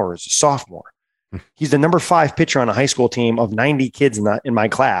 miles an hour as a sophomore. He's the number 5 pitcher on a high school team of 90 kids in my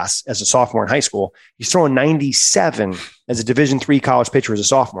class as a sophomore in high school. He's throwing 97 as a Division III college pitcher as a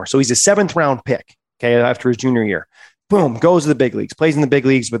sophomore. So he's a 7th round pick, okay, after his junior year. Boom, goes to the big leagues, plays in the big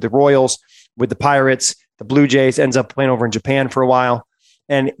leagues with the Royals, with the Pirates, the Blue Jays, ends up playing over in Japan for a while.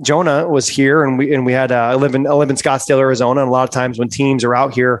 And Jonah was here, and we had I live in Scottsdale, Arizona. And a lot of times when teams are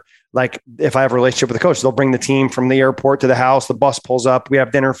out here, like if I have a relationship with the coach, they'll bring the team from the airport to the house. The bus pulls up. We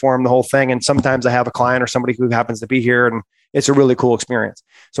have dinner for them, the whole thing. And sometimes I have a client or somebody who happens to be here, and it's a really cool experience.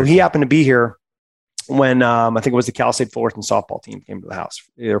 So he happened to be here when I think it was the Cal State Fullerton softball team came to the house.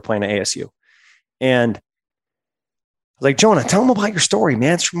 They were playing at ASU. And I was like, Jonah, tell them about your story,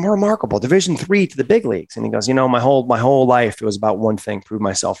 man. It's more remarkable. Division III to the big leagues. And he goes, my whole life, it was about one thing, prove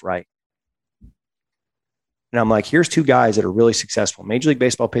myself right. And I'm like, here's 2 guys that are really successful. Major League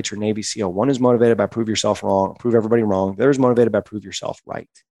Baseball pitcher, Navy SEAL. One is motivated by prove yourself wrong, prove everybody wrong. The other is motivated by prove yourself right.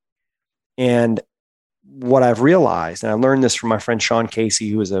 And what I've realized, and I learned this from my friend Sean Casey,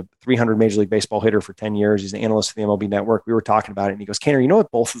 who was a 300 Major League Baseball hitter for 10 years. He's an analyst for the MLB Network. We were talking about it, and he goes, Kenner, you know what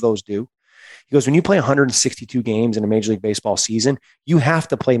both of those do? He goes, when you play 162 games in a Major League Baseball season, you have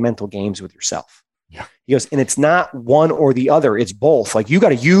to play mental games with yourself. Yeah. He goes, and it's not one or the other. It's both. Like you got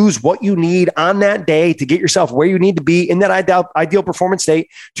to use what you need on that day to get yourself where you need to be in that ideal performance state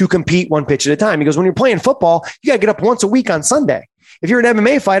to compete one pitch at a time. He goes, when you're playing football, you got to get up once a week on Sunday. If you're an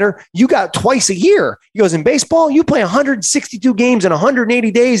MMA fighter, you got twice a year. He goes, in baseball, you play 162 games in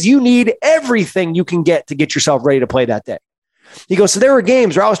 180 days. You need everything you can get to get yourself ready to play that day. He goes, so there were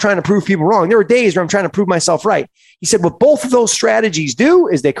games where I was trying to prove people wrong. There were days where I'm trying to prove myself right. He said, what both of those strategies do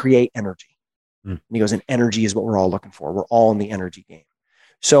is they create energy. And he goes, and energy is what we're all looking for. We're all in the energy game.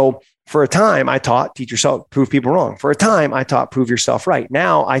 So for a time I taught teach yourself, prove people wrong. For a time I taught prove yourself right.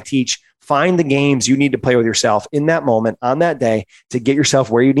 Now I teach find the games you need to play with yourself in that moment on that day to get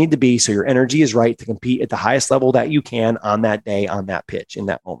yourself where you need to be. So your energy is right to compete at the highest level that you can on that day, on that pitch, in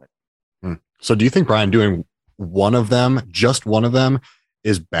that moment. So do you think, Brian, doing one of them, just one of them,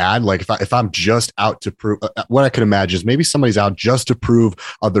 is bad. Like if I'm just out to prove, what I can imagine is maybe somebody's out just to prove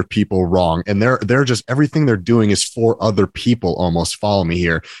other people wrong. And they're just, everything they're doing is for other people almost. Follow me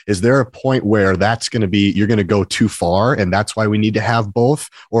here. Is there a point where that's going to be, you're going to go too far and that's why we need to have both?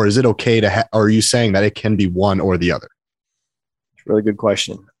 Or is it okay to or are you saying that it can be one or the other? It's a really good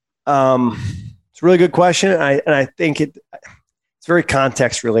question. It's a really good question. And I think it's a very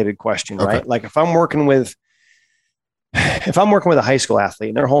context related question, right? Okay. Like if I'm working with a high school athlete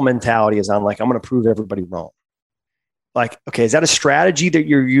and their whole mentality is on like, I'm going to prove everybody wrong. Like, okay, is that a strategy that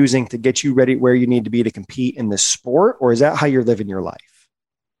you're using to get you ready where you need to be to compete in this sport? Or is that how you're living your life?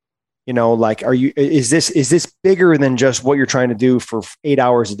 You know, like, is this bigger than just what you're trying to do for 8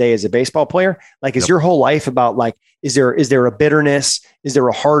 hours a day as a baseball player? Like, is your whole life about like, is there a bitterness? Is there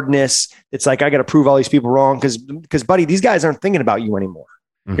a hardness? It's like, I got to prove all these people wrong. Cause buddy, these guys aren't thinking about you anymore.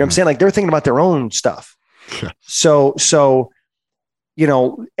 You know what I'm saying? Like they're thinking about their own stuff. So, you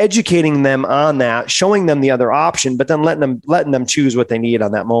know, educating them on that, showing them the other option, but then letting them choose what they need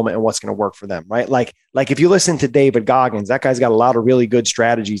on that moment and what's going to work for them. Right. Like if you listen to David Goggins, that guy's got a lot of really good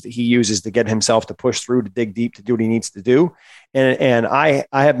strategies that he uses to get himself to push through, to dig deep, to do what he needs to do. And I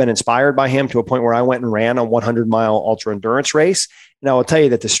have been inspired by him to a point where I went and ran a 100-mile ultra endurance race. And I will tell you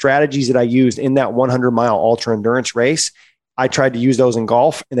that the strategies that I used in that 100-mile ultra endurance race, I tried to use those in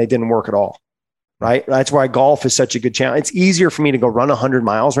golf and they didn't work at all. Right. That's why golf is such a good challenge. It's easier for me to go run 100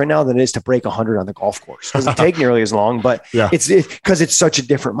 miles right now than it is to break 100 on the golf course. It doesn't take nearly as long, but it's because it's such a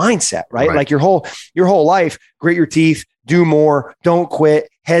different mindset, right? Like your whole life, grit your teeth, do more, don't quit,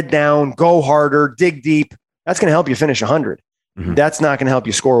 head down, go harder, dig deep. That's going to help you finish 100. Mm-hmm. That's not going to help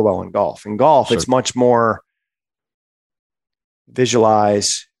you score well in golf. In golf, it's much more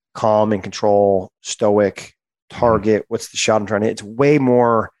visualize, calm and control, stoic, target. What's the shot I'm trying to hit? It's way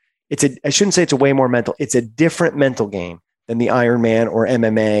more. I shouldn't say it's a way more mental. It's a different mental game than the Ironman or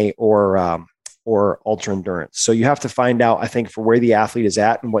MMA or ultra endurance. So you have to find out, I think, for where the athlete is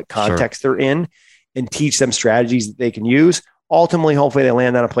at and what context they're in, and teach them strategies that they can use. Ultimately, hopefully they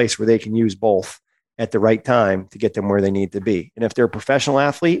land on a place where they can use both at the right time to get them where they need to be. And if they're a professional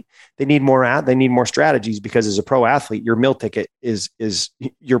athlete, they need more strategies, because as a pro athlete, your meal ticket is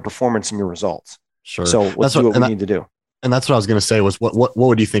your performance and your results. Sure. So let's do what we need to do. And that's what I was going to say was what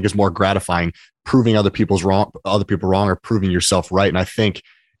would you think is more gratifying, proving other people wrong, or proving yourself right? And I think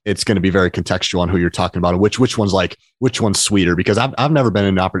it's going to be very contextual on who you're talking about and which one's sweeter, because I've never been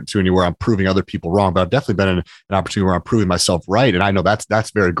in an opportunity where I'm proving other people wrong, but I've definitely been in an opportunity where I'm proving myself right. And I know that's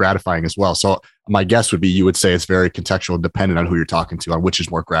very gratifying as well. So my guess would be, you would say it's very contextual, dependent on who you're talking to, on which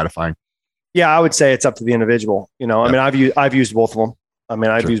is more gratifying. Yeah, I would say it's up to the individual. You know, I mean, I've used both of them. I mean,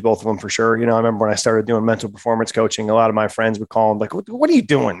 I've used both of them for sure. You know, I remember when I started doing mental performance coaching, a lot of my friends would call them like, what are you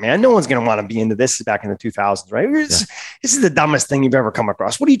doing, man? No one's going to want to be into this back in the 2000s, right? This is the dumbest thing you've ever come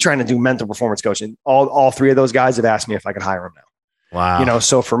across. What are you trying to do? Mental performance coaching. All three of those guys have asked me if I could hire them now. Wow. You know,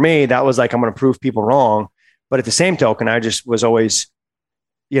 so for me, that was like, I'm going to prove people wrong. But at the same token, I just was always,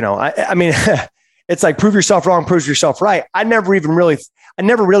 you know, I mean, it's like prove yourself wrong, prove yourself right. I never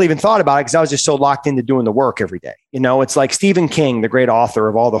really even thought about it because I was just so locked into doing the work every day. You know, it's like Stephen King, the great author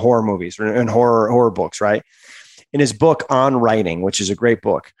of all the horror movies and horror books, right? In his book On Writing, which is a great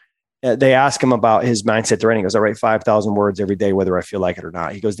book, they ask him about his mindset to writing. He goes, I write 5,000 words every day, whether I feel like it or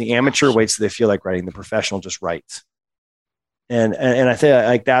not. He goes, the amateur waits till they feel like writing. The professional just writes. And I think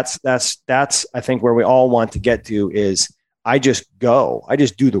like that's I think where we all want to get to is I just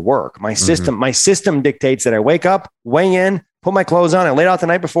do the work. My system dictates that I wake up, weigh in, put my clothes on, I laid out the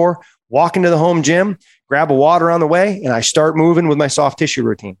night before, walk into the home gym, grab a water on the way, and I start moving with my soft tissue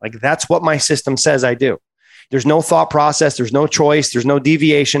routine. Like that's what my system says I do. There's no thought process. There's no choice. There's no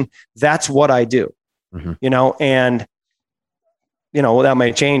deviation. That's what I do, you know, and, you know, that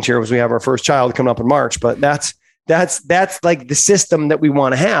might change here as we have our first child coming up in March, but that's like the system that we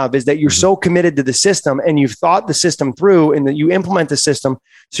want to have, is that you're so committed to the system and you've thought the system through and that you implement the system.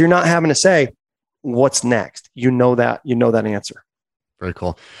 So you're not having to say, what's next? You know that answer. Very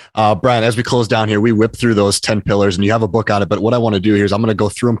cool. Brian, as we close down here, we whip through those 10 pillars and you have a book on it, but what I want to do here is I'm going to go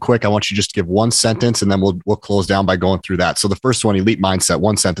through them quick. I want you just to give one sentence and then we'll close down by going through that. So the first one, elite mindset,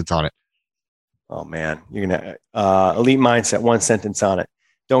 one sentence on it. Oh man, you're going to, elite mindset, one sentence on it.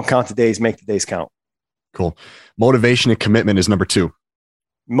 Don't count the days, make the days count. Cool. Motivation and commitment is number 2.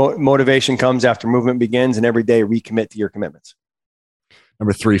 Motivation comes after movement begins, and every day recommit to your commitments.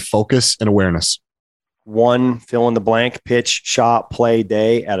 Number 3, focus and awareness. 1, fill in the blank, pitch, shot, play,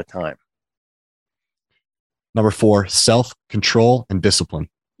 day at a time. Number 4, self-control and discipline.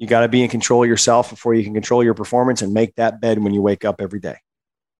 You got to be in control of yourself before you can control your performance and make that bed when you wake up every day.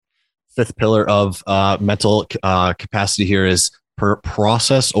 5th pillar of mental capacity here is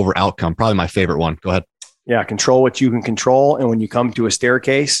process over outcome. Probably my favorite one. Go ahead. Yeah. Control what you can control. And when you come to a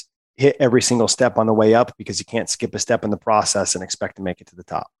staircase, hit every single step on the way up, because you can't skip a step in the process and expect to make it to the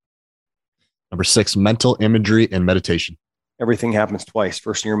top. Number 6, mental imagery and meditation. Everything happens twice,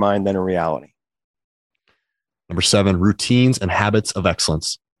 first in your mind, then in reality. Number 7, routines and habits of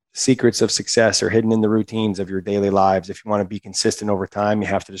excellence. Secrets of success are hidden in the routines of your daily lives. If you want to be consistent over time, you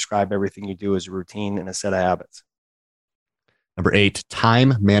have to describe everything you do as a routine and a set of habits. Number 8,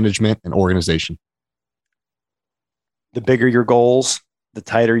 time management and organization. The bigger your goals, the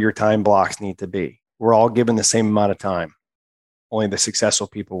tighter your time blocks need to be. We're all given the same amount of time. Only the successful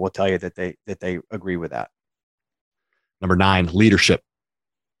people will tell you that they agree with that. Number 9, leadership.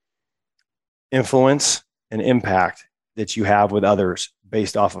 Influence and impact that you have with others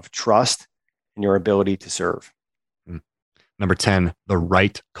based off of trust and your ability to serve. Number 10, the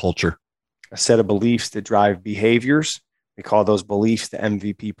right culture. A set of beliefs that drive behaviors. We call those beliefs the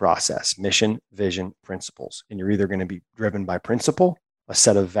MVP process: mission, vision, principles. And you're either going to be driven by principle, a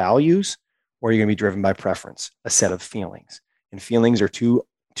set of values, or you're going to be driven by preference, a set of feelings. And feelings are too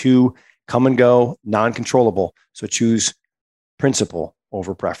come and go, non-controllable. So choose principle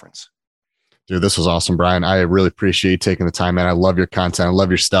over preference. Dude, this was awesome, Brian. I really appreciate you taking the time, man. I love your content. I love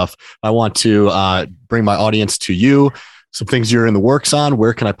your stuff. I want to bring my audience to you. Some things you're in the works on.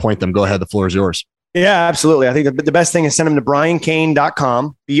 Where can I point them? Go ahead. The floor is yours. Yeah, absolutely. I think the best thing is send them to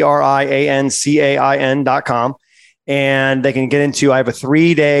briancain.com, BRIANCAIN.com. And they can get into, I have a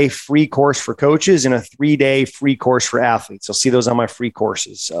 3-day free course for coaches and a 3-day free course for athletes. You'll see those on my free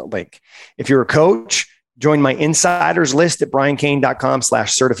courses link. If you're a coach, join my insiders list at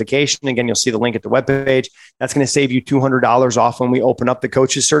briancain.com/certification. Again, you'll see the link at the webpage. That's going to save you $200 off when we open up the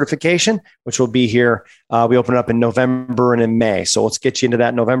coaches certification, which will be here. We open it up in November and in May. So let's get you into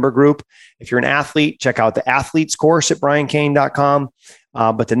that November group. If you're an athlete, check out the athletes course at briancain.com.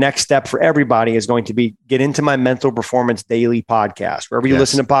 But the next step for everybody is going to be get into my Mental Performance Daily podcast. Wherever you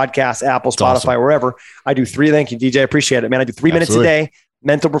listen to podcasts, Apple, Spotify, awesome. Wherever. I do 3. Thank you, DJ. I appreciate it, man. I do 3 minutes a day.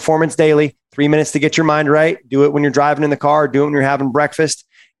 Mental Performance Daily, 3 minutes to get your mind right. Do it when you're driving in the car, do it when you're having breakfast,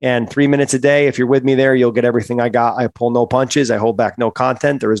 and 3 minutes a day. If you're with me there, you'll get everything I got. I pull no punches. I hold back no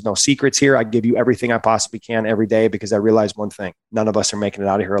content. There is no secrets here. I give you everything I possibly can every day, because I realize one thing: none of us are making it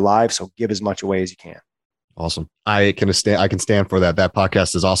out of here alive. So give as much away as you can. Awesome. I can stand for that. That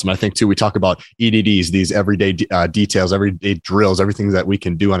podcast is awesome. I think too, we talk about EDDs, these everyday details, everyday drills, everything that we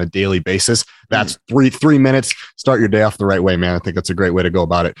can do on a daily basis. That's 3 minutes. Start your day off the right way, man. I think that's a great way to go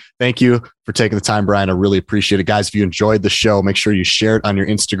about it. Thank you for taking the time, Brian. I really appreciate it. Guys, if you enjoyed the show, make sure you share it on your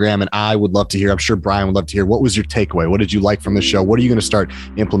Instagram. And I would love to hear, I'm sure Brian would love to hear, what was your takeaway? What did you like from the show? What are you going to start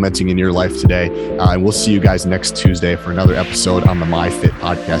implementing in your life today? And we'll see you guys next Tuesday for another episode on the MyFit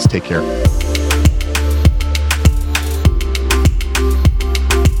podcast. Take care.